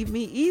could leave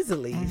me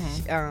easily.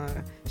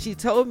 She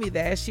told me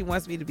that she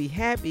wants me to be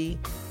happy,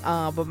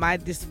 but my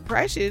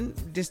depression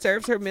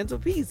disturbs her mental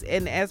peace.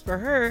 And as for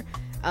her,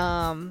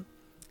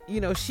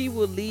 she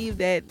will leave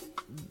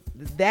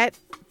that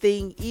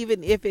thing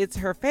even if it's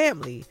her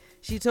family.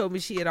 She told me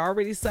she had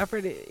already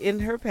suffered in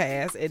her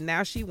past, and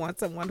now she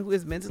wants someone who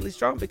is mentally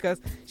strong because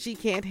she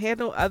can't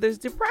handle others'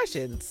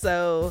 depression.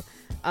 So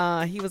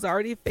he was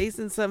already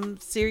facing some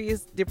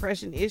serious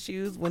depression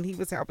issues when he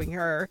was helping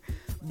her,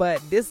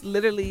 but this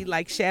literally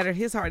shattered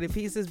his heart in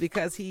pieces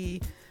because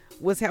he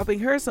was helping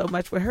her so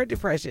much with her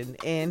depression,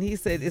 and he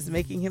said it's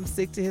making him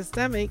sick to his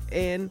stomach.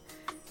 And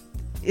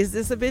is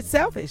this a bit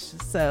selfish?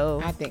 So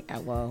I think,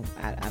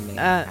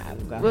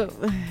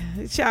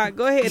 Sean,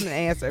 go ahead and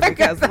answer,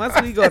 because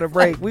once we go to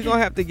break, we're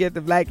gonna have to get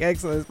the Black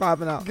excellence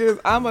popping off. Because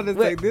I'm gonna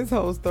say this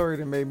whole story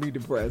that made me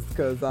depressed.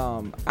 Because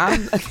I'm.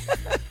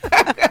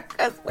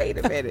 Wait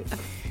a minute.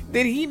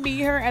 Did he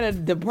meet her at a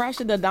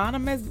Depression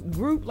Anonymous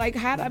group? I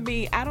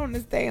don't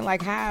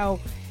understand how.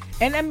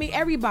 And I mean,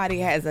 everybody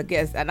has, I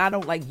guess, and I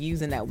don't like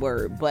using that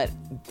word, but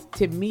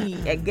to me,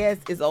 I guess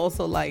it's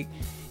also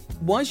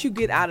once you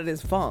get out of this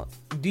funk,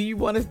 do you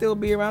want to still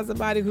be around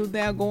somebody who's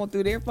now going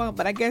through their funk?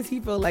 But I guess he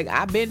feel like,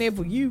 I've been there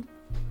for you.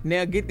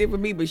 Now get there for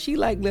me. But she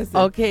listen.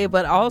 Okay,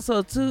 but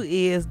also too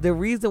is the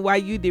reason why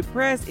you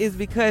depressed is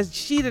because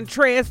she done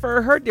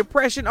transferred her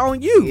depression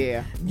on you.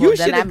 Yeah. You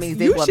should have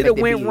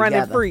went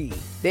running free.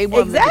 They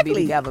want to be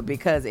together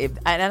because and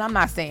I'm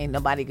not saying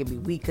nobody could be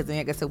weak, because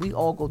like I said, we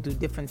all go through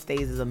different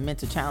stages of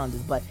mental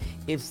challenges. But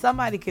if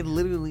somebody could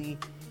literally,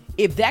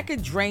 if that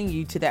could drain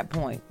you to that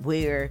point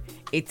where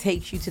it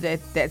takes you to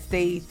that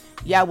stage,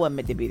 y'all weren't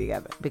meant to be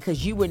together,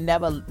 because you were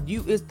never,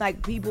 it's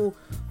like people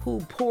who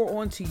pour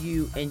onto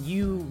you and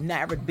you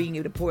never being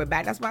able to pour it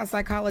back. That's why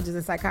psychologists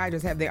and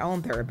psychiatrists have their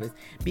own therapists,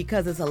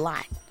 because it's a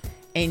lot.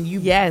 And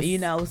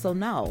so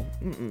no.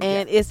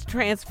 And it's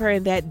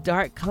transferring that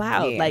dark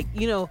cloud.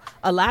 Yeah.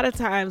 A lot of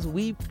times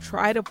we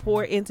try to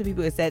pour into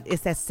people. It's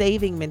that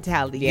saving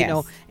mentality,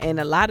 yes. And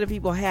a lot of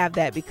people have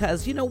that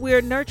because,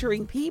 we're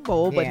nurturing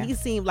people, but he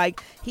seemed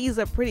like he's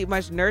a pretty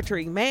much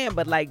nurturing man.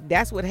 But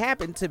that's what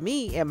happened to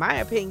me, in my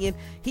opinion.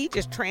 He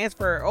just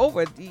transferred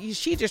over.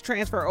 She just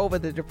transferred over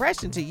the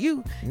depression to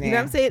you. Yeah. You know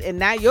what I'm saying? And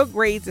now your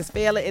grades is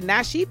failing, and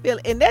now she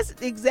feeling. And that's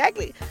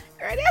exactly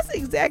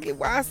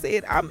why I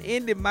said I'm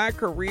ending my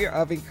career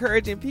of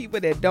encouraging people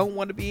that don't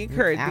want to be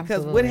encouraged.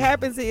 Absolutely. Because what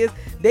happens is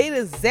they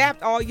just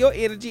zapped all your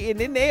energy, and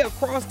then they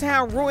across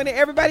town ruining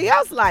everybody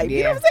else's life. Yeah.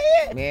 You know what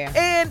I'm saying?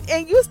 Yeah.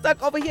 And you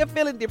stuck over here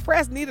feeling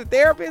depressed, need a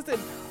therapist and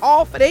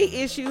all for their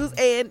issues,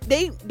 and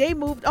they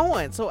moved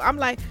on. So I'm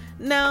like,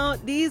 No,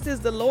 these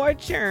is the Lord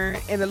churn,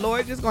 and the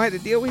Lord just gonna have to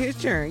deal with his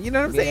churn. You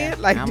know what I'm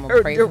saying? Like I'm gonna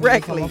pray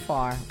directly. From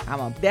afar. I'm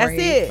gonna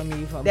pray from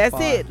you from That's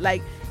afar. it.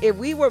 Like if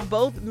we were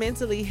both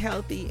mentally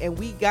healthy and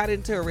we got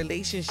into a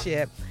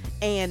relationship,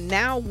 and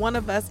now one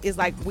of us is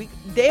like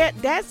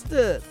that's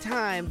the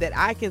time that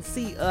I can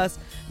see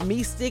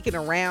me sticking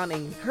around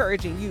and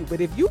encouraging you. But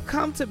if you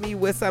come to me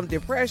with some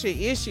depression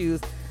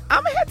issues,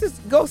 I'm gonna have to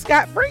go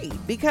scot-free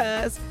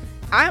because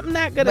I'm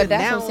not gonna. But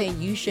that's what I'm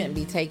saying. You shouldn't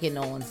be taking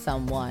on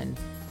someone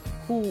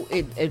who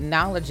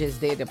acknowledges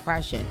their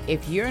depression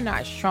if you're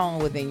not strong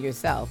within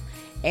yourself.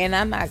 And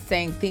I'm not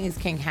saying things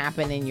can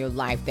happen in your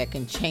life that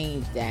can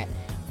change that,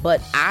 but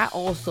I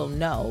also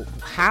know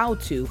how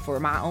to, for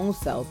my own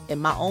self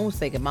and my own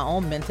sake and my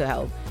own mental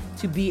health,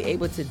 to be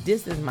able to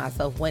distance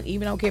myself when,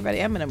 even okay if I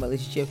am in a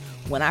relationship,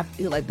 when I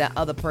feel like that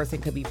other person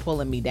could be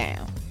pulling me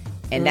down.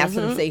 And that's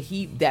what I'm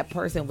saying. That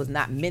person was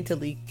not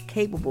mentally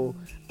capable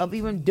of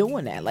even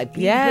doing that. Like,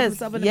 put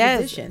yourself in a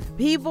position.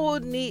 People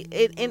need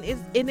it,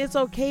 and it's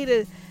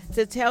okay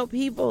to tell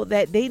people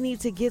that they need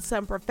to get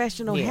some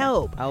professional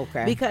help.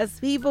 Okay. Because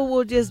people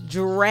will just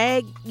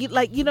drag you,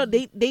 like,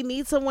 they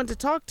need someone to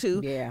talk to.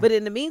 Yeah. But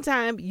in the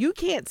meantime, you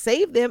can't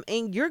save them,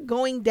 and you're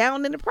going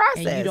down in the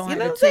process. And you don't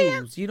have the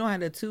tools. You don't have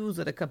the tools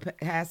or the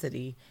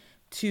capacity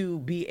to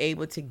be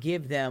able to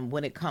give them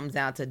when it comes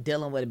down to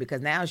dealing with it,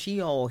 because now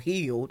she all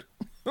healed.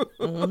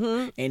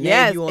 And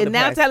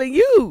now telling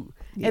you.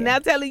 Yeah. And now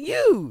telling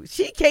you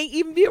she can't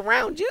even be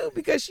around you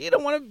because she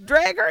don't want to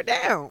drag her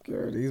down.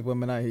 Girl, these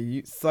women out here,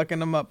 you sucking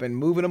them up and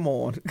moving them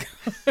on.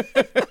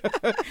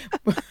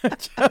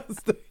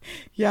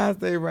 Y'all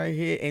stay right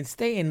here and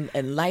stay in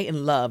light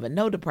and love and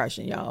no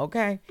depression, y'all,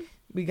 okay?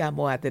 We got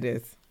more after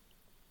this.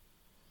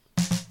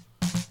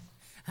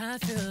 I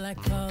feel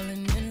like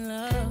falling in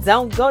love.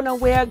 Don't go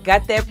nowhere.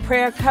 Got that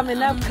prayer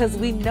coming up because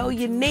we know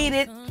you need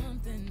it.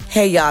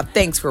 Hey y'all,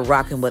 thanks for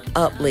rocking with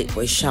Up Late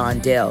with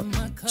Shondell.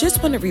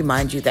 Just want to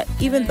remind you that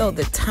even though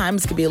the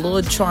times can be a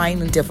little trying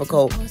and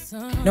difficult,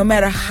 no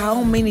matter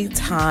how many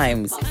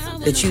times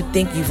that you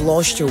think you've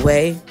lost your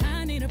way,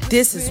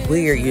 this is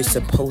where you're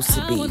supposed to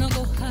be.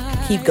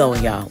 Keep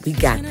going, y'all. We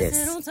got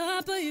this.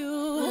 I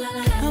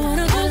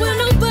wanna go where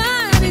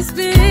nobody's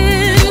been.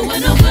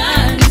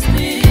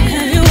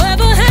 Have you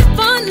ever had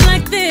fun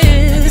like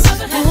this?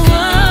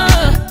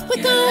 We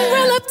gon'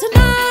 roll up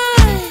tonight.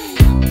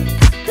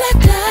 Black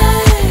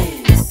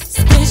lights,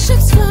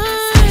 spaceships fly.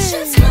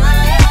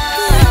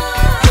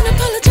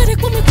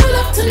 Unapologetic when we pull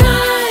up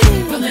tonight.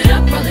 Roll it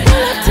up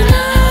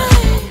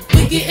tonight.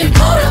 We getting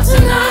pulled up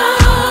tonight.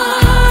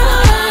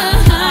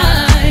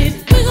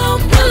 We gon'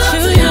 pull up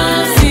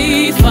tonight.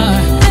 See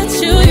far, let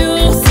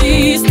you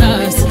see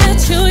stars,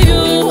 let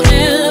you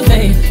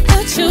elevate,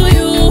 let you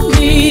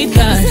meet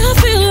God. I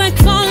feel like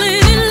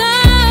falling in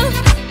love.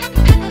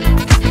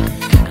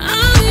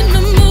 I'm in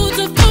the mood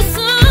to throw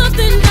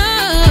something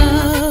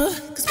up.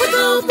 'Cause we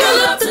gon' pull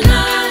up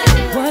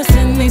tonight. What's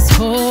in these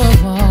four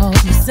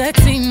walls? You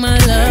sexy, my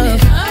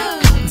love.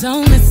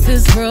 Don't miss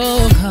this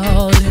roll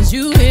call. As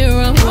you hear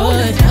a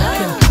word.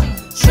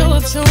 Show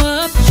up, show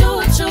up, show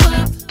up, show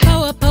up.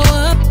 Power up, power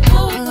up.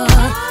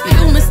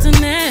 You Mr.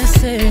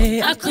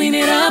 Nasty, I clean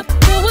it up.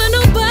 Go where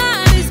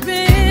nobody's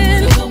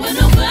been.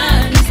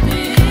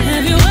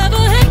 Have you ever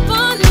had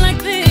fun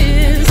like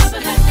this?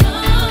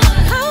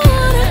 I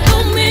wanna go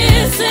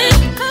missing.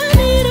 I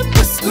need a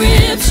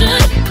prescription. I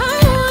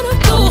wanna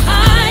go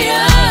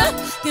higher.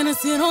 Gonna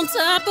sit on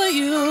top of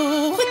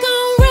you. We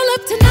gon' roll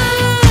up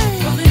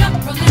tonight. Roll it up,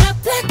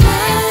 black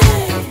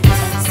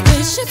lights.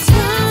 Spaceships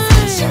fly.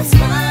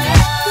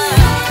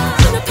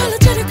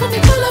 Unapologetic when we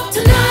pull up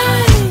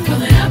tonight.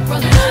 Roll it up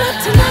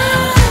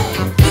tonight.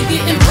 We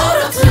getting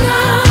pulled up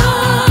tonight.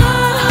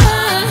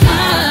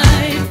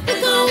 We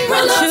gon'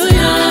 roll up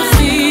tonight.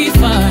 See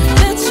far,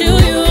 let you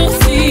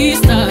see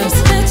stars,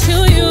 let you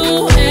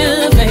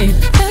elevate,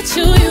 let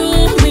you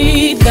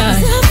meet God. I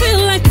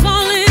feel like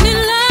falling in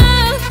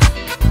love.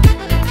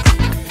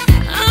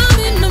 I'm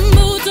in the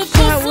mood to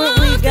Shout what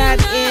we got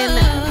in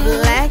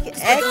Black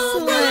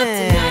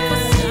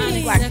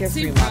Excellence. Black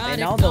History Month,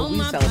 and although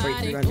we celebrate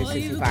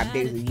 365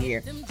 days a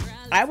year,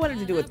 I wanted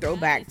to do a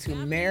throwback to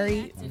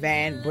Mary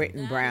Van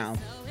Brittan Brown,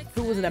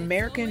 who was an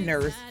American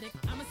nurse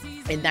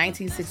in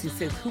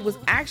 1966, who was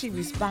actually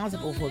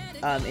responsible for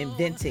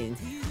inventing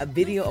a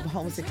video of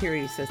home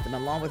security system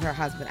along with her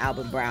husband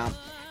Albert Brown.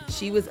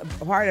 She was a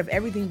part of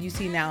everything you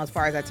see now as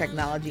far as our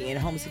technology and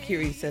home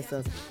security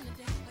systems,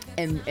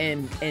 and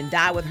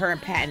died with her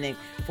and patenting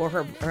for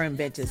her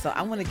invention. So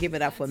I want to give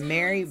it up for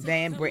Mary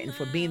Van Brittan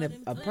for being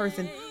a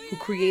person who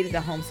created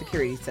the home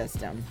security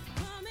system.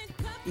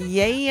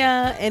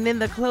 Yeah, and in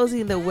the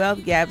closing the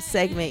wealth gap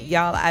segment,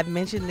 y'all, I've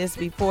mentioned this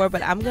before,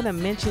 but I'm gonna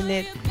mention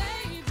it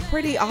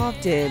pretty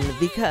often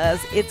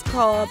because it's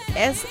called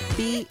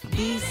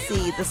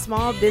SBDC, the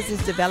Small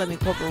Business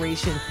Development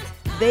Corporation.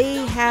 They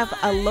have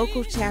a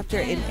local chapter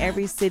in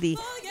every city,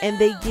 and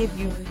they give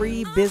you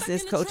free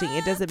business coaching.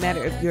 It doesn't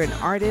matter if you're an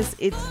artist.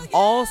 It's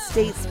all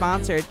state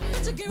sponsored.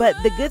 But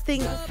the good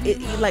thing,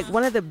 like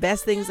one of the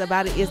best things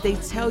about it is they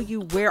tell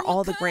you where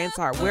all the grants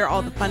are, where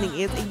all the funding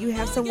is, and you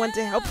have someone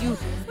to help you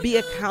be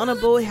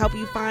accountable, help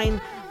you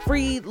find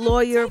free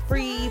lawyer,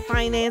 free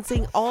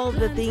financing, all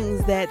the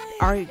things that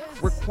are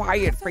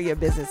required for your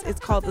business.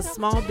 It's called the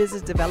Small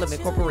Business Development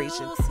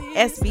Corporation,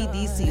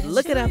 SBDC.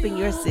 Look it up in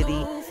your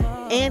city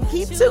and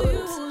keep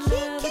tuned.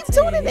 Keep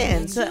tuning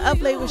in to Up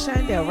Late with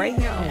Shondell right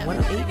here on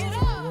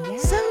 108.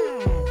 So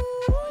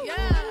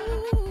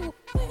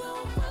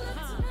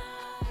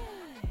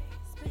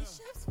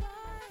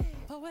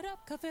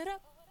Cuff it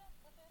up.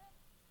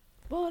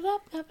 Pull it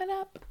up, cuff it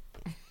up.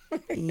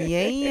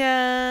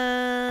 Yeah.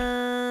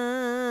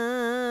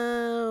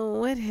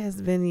 What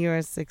has been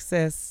your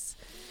success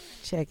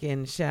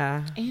check-in,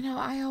 Sha? You know,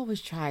 I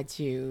always try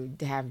to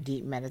have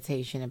deep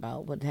meditation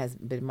about what has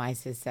been my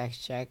success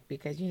check,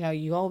 because, you know,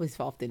 you always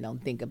often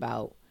don't think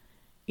about,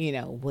 you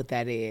know, what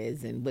that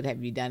is and what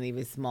have you done,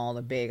 even small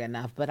or big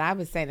enough. But I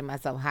was saying to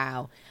myself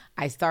how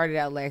I started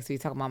out last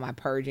week talking about my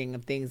purging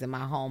of things in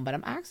my home, but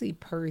I'm actually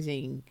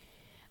purging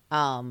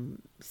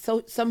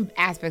so some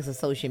aspects of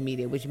social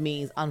media, which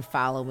means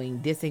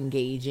unfollowing,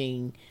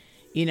 disengaging.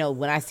 You know,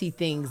 when I see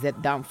things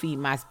that don't feed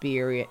my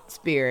spirit,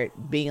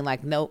 being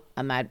like, nope,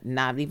 I'm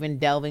not even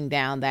delving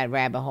down that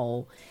rabbit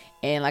hole.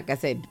 And like I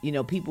said, you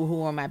know, people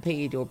who are on my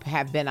page or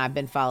I've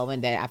been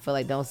following that I feel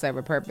like don't serve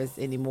a purpose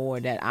anymore,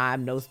 that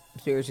I'm no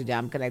spiritual that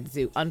I'm connected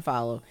to,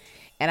 unfollow.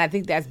 And I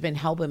think that's been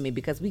helping me,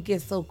 because we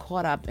get so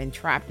caught up and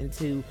trapped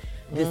into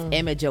this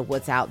image of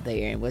what's out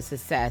there and what's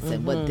success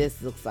and what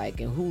this looks like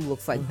and who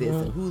looks like this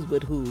and who's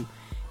with who,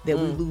 that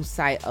we lose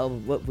sight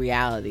of what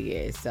reality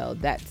is. So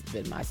that's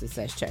been my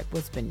success check.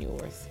 What's been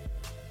yours?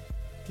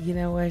 You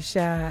know what,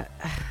 Sha?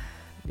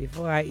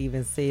 Before I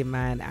even say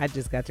mine, I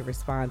just got to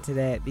respond to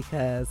that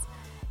because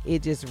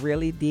it just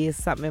really did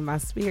something in my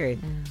spirit.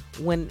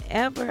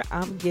 Whenever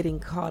I'm getting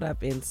caught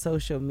up in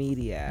social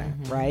media,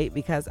 right?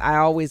 Because I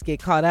always get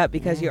caught up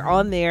because you're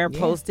on there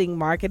posting,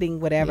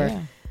 marketing, whatever.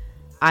 Yeah.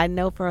 I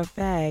know for a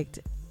fact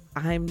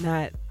I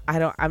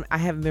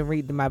haven't been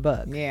reading my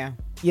book. Yeah.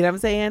 You know what I'm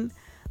saying?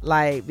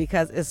 Like,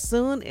 because as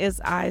soon as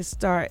I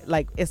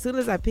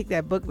pick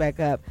that book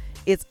back up,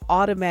 it's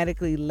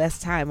automatically less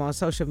time on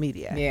social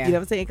media. Yeah. You know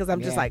what I'm saying? Because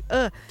I'm just like,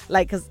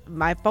 because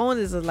my phone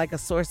is like a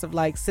source of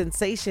like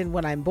sensation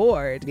when I'm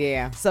bored.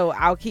 Yeah. So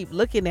I'll keep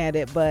looking at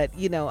it, but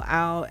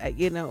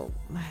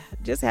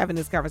just having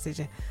this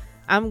conversation,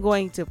 I'm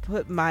going to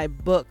put my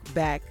book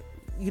back,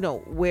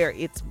 where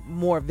it's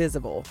more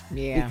visible.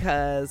 Yeah.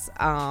 Because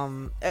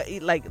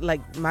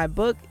like my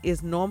book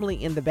is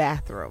normally in the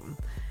bathroom.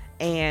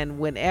 And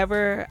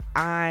whenever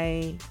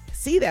I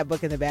see that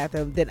book in the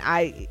bathroom, then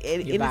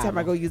anytime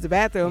I go use the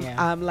bathroom,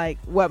 I'm like,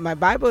 my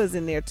Bible is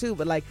in there too.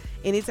 But like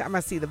anytime I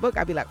see the book,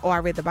 I'll be like, oh, I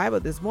read the Bible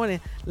this morning.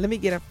 Let me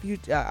get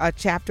a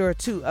chapter or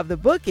two of the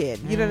book in.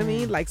 You know what I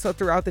mean? Like, so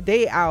throughout the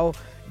day, I'll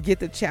get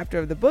the chapter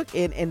of the book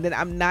in, and then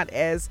I'm not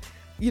as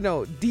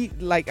deep,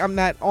 like I'm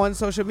not on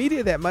social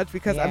media that much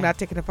because I'm not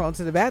taking the phone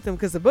to the bathroom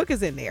because the book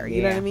is in there.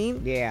 You know what I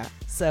mean? Yeah.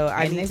 So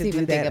I need to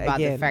do that think about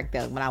again. the fact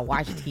that when I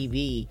watch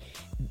TV,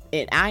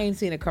 and I ain't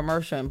seen a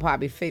commercial in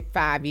probably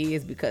 5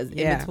 years, because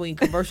in between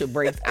commercial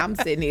breaks, I'm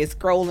sitting here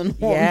scrolling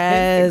on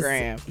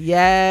Instagram.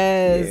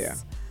 Yes. Yeah.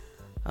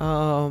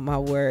 Oh my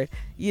word.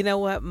 You know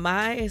what?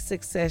 My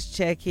success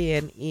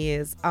check-in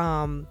is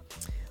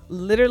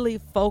literally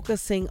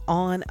focusing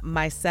on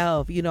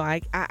myself.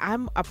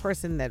 I'm a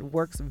person that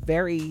works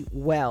very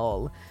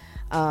well.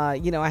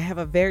 I have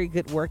a very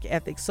good work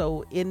ethic.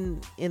 So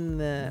when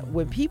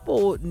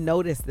people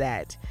notice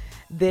that,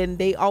 then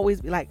they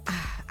always be like,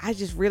 I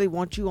just really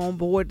want you on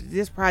board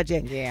this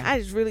project. Yeah. I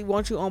just really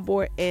want you on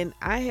board. And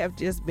I have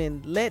just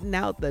been letting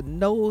out the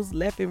no's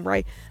left and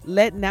right,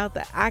 letting out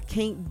the I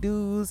can't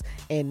do's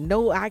and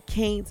no I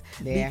can't,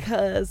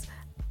 because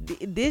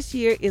this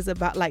year is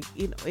about, like,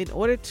 in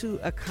order to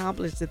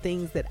accomplish the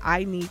things that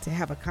I need to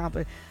have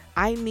accomplished,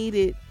 I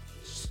need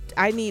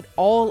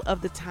all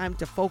of the time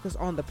to focus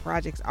on the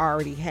projects I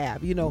already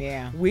have.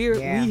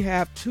 We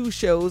have 2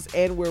 shows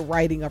and we're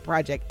writing a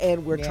project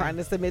and we're trying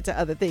to submit to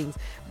other things.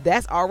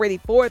 That's already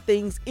 4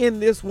 things in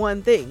this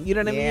one thing. You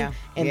know what I mean?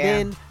 And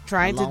then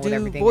trying to do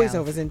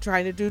voiceovers and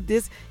trying to do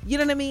this. You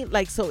know what I mean?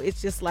 Like, so it's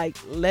just like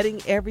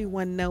letting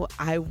everyone know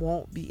I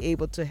won't be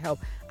able to help.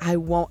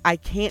 I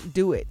can't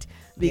do it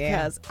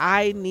because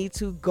I need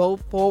to go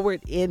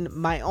forward in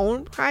my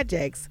own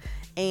projects.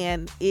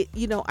 And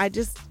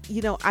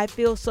I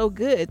feel so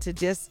good to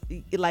just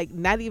like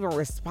not even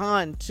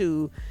respond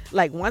to,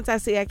 like, once I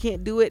say I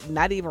can't do it,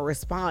 not even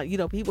respond.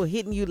 People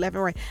hitting you left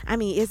and right. I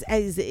mean, is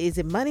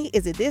it money?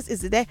 Is it this?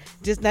 Is it that?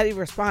 Just not even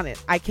responding.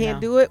 I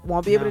can't do it.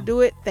 Won't be able to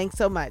do it. Thanks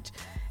so much.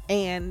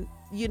 And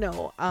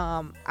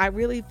I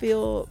really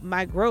feel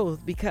my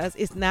growth because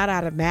it's not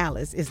out of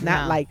malice. It's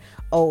not like,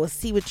 oh,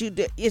 see what you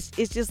did. It's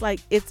just like,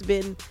 it's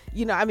been,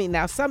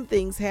 now some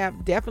things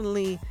have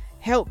definitely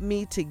help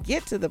me to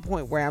get to the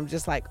point where I'm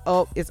just like,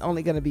 oh, it's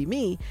only going to be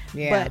me.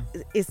 Yeah.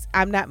 But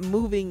I'm not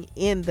moving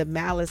in the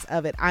malice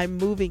of it. I'm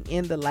moving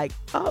in the like,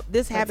 oh,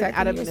 this happened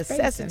out of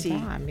necessity.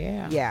 Time.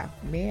 Yeah.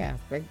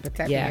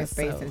 Protecting your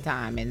space and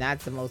time, and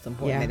that's the most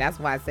important. Yeah. And that's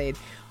why I said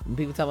when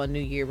people talk about New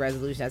Year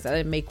resolution, I said I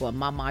didn't make one.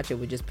 My mantra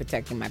was just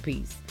protecting my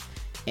peace.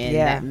 And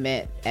that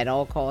meant at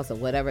all costs or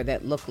whatever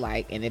that looked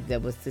like. And if there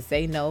was to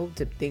say no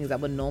to things I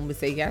would normally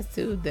say yes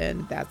to,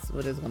 then that's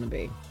what it's going to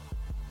be.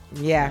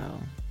 Yeah. So.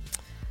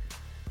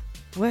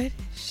 What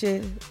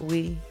should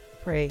we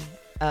pray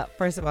up?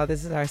 First of all,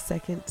 this is our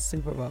second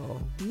Super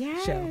Bowl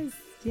show.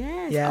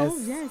 Yes. Oh,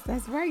 yes.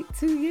 That's right.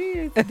 2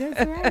 years.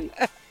 That's right.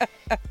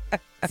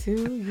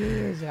 2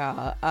 years,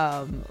 y'all.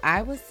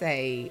 I would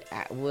say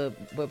we're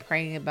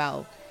praying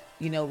about,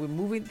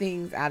 removing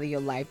things out of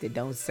your life that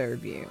don't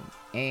serve you.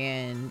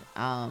 And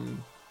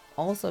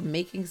also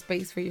making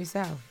space for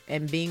yourself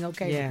and being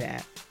okay with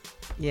that.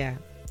 Yeah.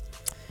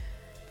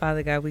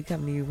 Father God, we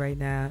come to you right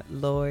now,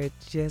 Lord,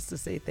 just to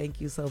say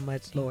thank you so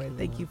much, Lord.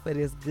 Thank you for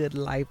this good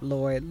life,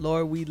 Lord.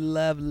 Lord, we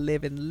love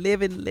living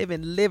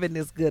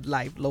this good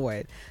life,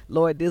 Lord.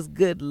 Lord, this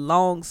good,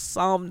 long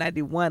Psalm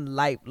 91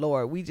 life,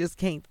 Lord. We just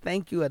can't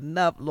thank you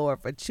enough,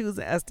 Lord, for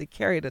choosing us to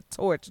carry the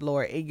torch,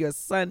 Lord, in your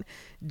Son,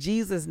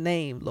 Jesus'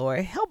 name,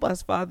 Lord. Help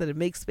us, Father, to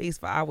make space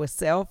for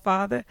ourselves,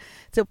 Father,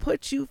 to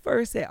put you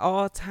first at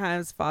all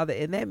times, Father.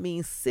 And that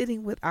means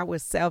sitting with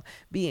ourselves,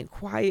 being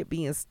quiet,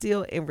 being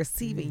still, and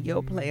receiving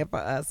your plan for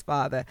us,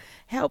 Father.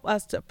 Help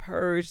us to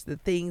purge the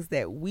things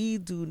that we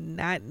do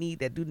not need,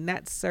 that do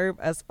not serve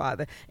us,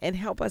 Father. And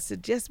help us to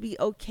just be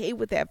okay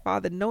with that,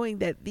 Father, knowing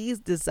that these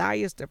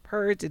desires to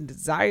purge and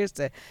desires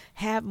to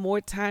have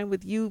more time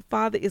with you,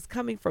 Father, is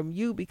coming from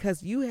you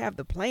because you have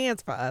the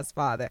plans for us,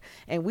 Father.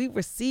 And we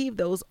receive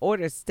those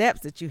ordered steps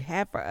that you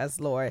have for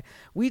us, Lord.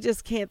 We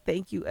just can't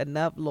thank you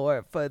enough,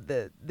 Lord, for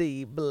the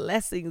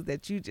blessings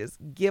that you just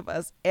give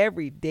us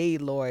every day,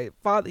 Lord.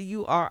 Father,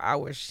 you are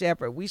our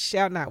shepherd. We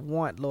shall not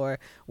want, Lord.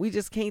 We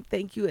just can't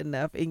thank you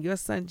enough. In your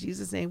Son,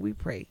 Jesus' name, we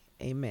pray.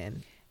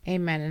 Amen.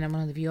 Amen. And I'm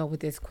going to leave you all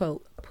with this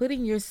quote.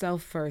 Putting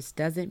yourself first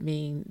doesn't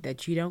mean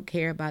that you don't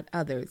care about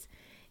others.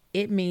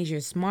 It means you're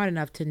smart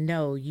enough to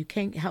know you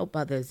can't help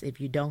others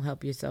if you don't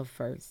help yourself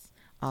first.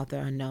 Author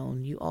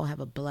unknown. You all have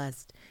a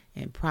blessed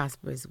and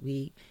prosperous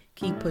week.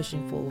 Keep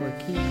pushing forward.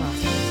 Keep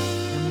prospering.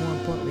 And more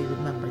importantly,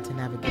 remember to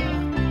never give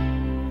up.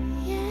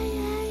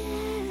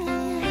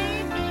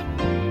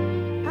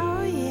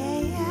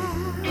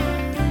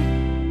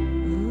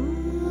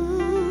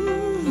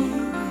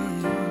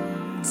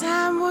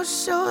 Time will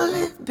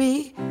surely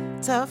be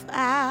tough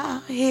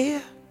out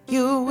here.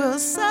 You will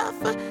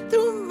suffer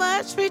through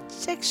much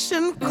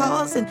rejection,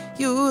 causing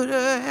you to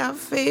have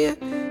fear.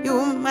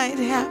 You might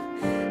have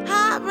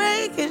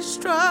heartbreak and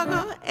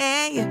struggle,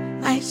 and you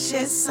might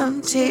shed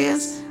some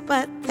tears.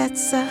 But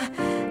that's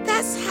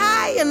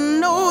how you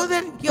know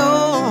that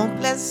your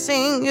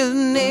blessing is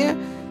near.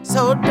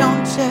 So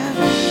don't you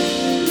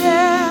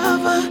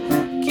never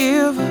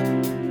give up.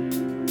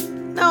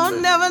 No,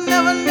 never,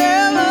 never,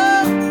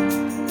 never.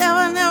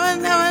 Never, never,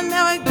 never,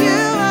 never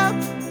give up.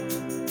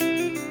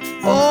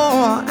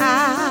 Oh,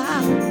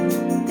 I'll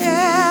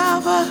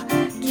never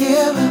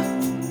give up.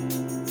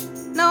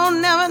 No,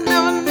 never,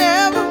 never,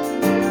 never.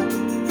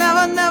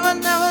 Never, never,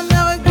 never,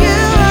 never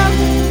give up.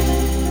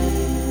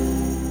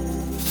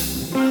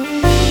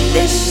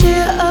 This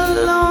year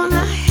alone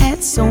I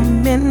had so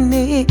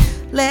many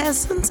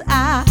lessons.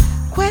 I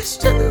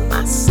questioned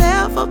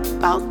myself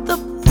about the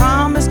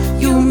promise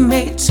you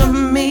made to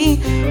me.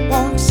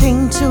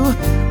 Wanting to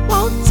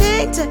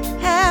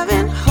have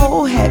and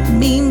hold had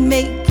me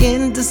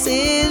making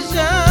decisions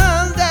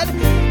that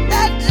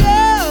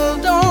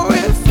just don't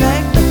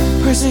reflect the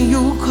person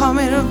you call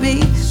me to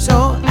be.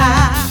 So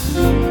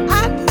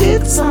I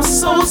did some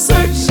soul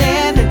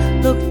searching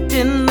and looked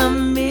in the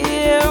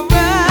mirror.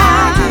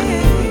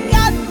 I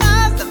got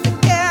myself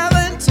together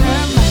and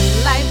turned my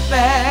life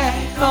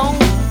back on.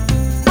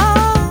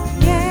 Oh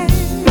yeah,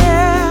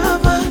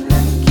 never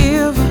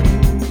give up.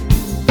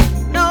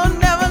 No,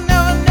 never,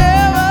 never,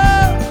 never,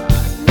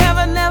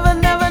 never, never,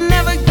 never,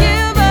 never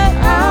give up.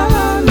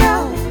 Oh no,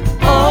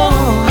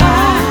 oh I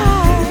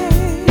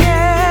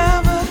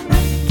never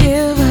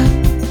give up.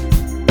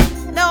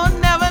 No,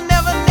 never,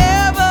 never,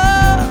 never,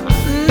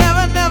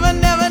 never, never,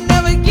 never,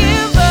 never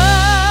give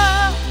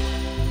up.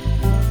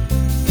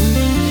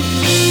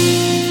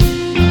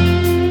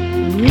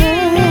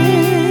 Never.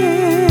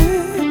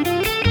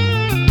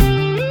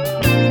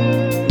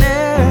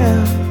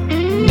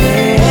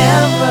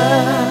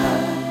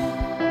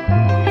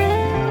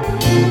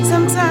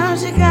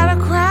 Sometimes you gotta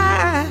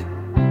cry.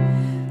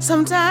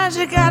 Sometimes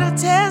you gotta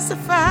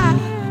testify.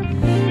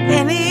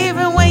 And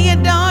even when you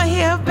don't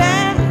hear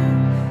back,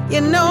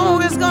 you know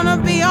it's gonna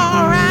be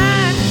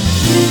alright.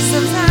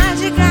 Sometimes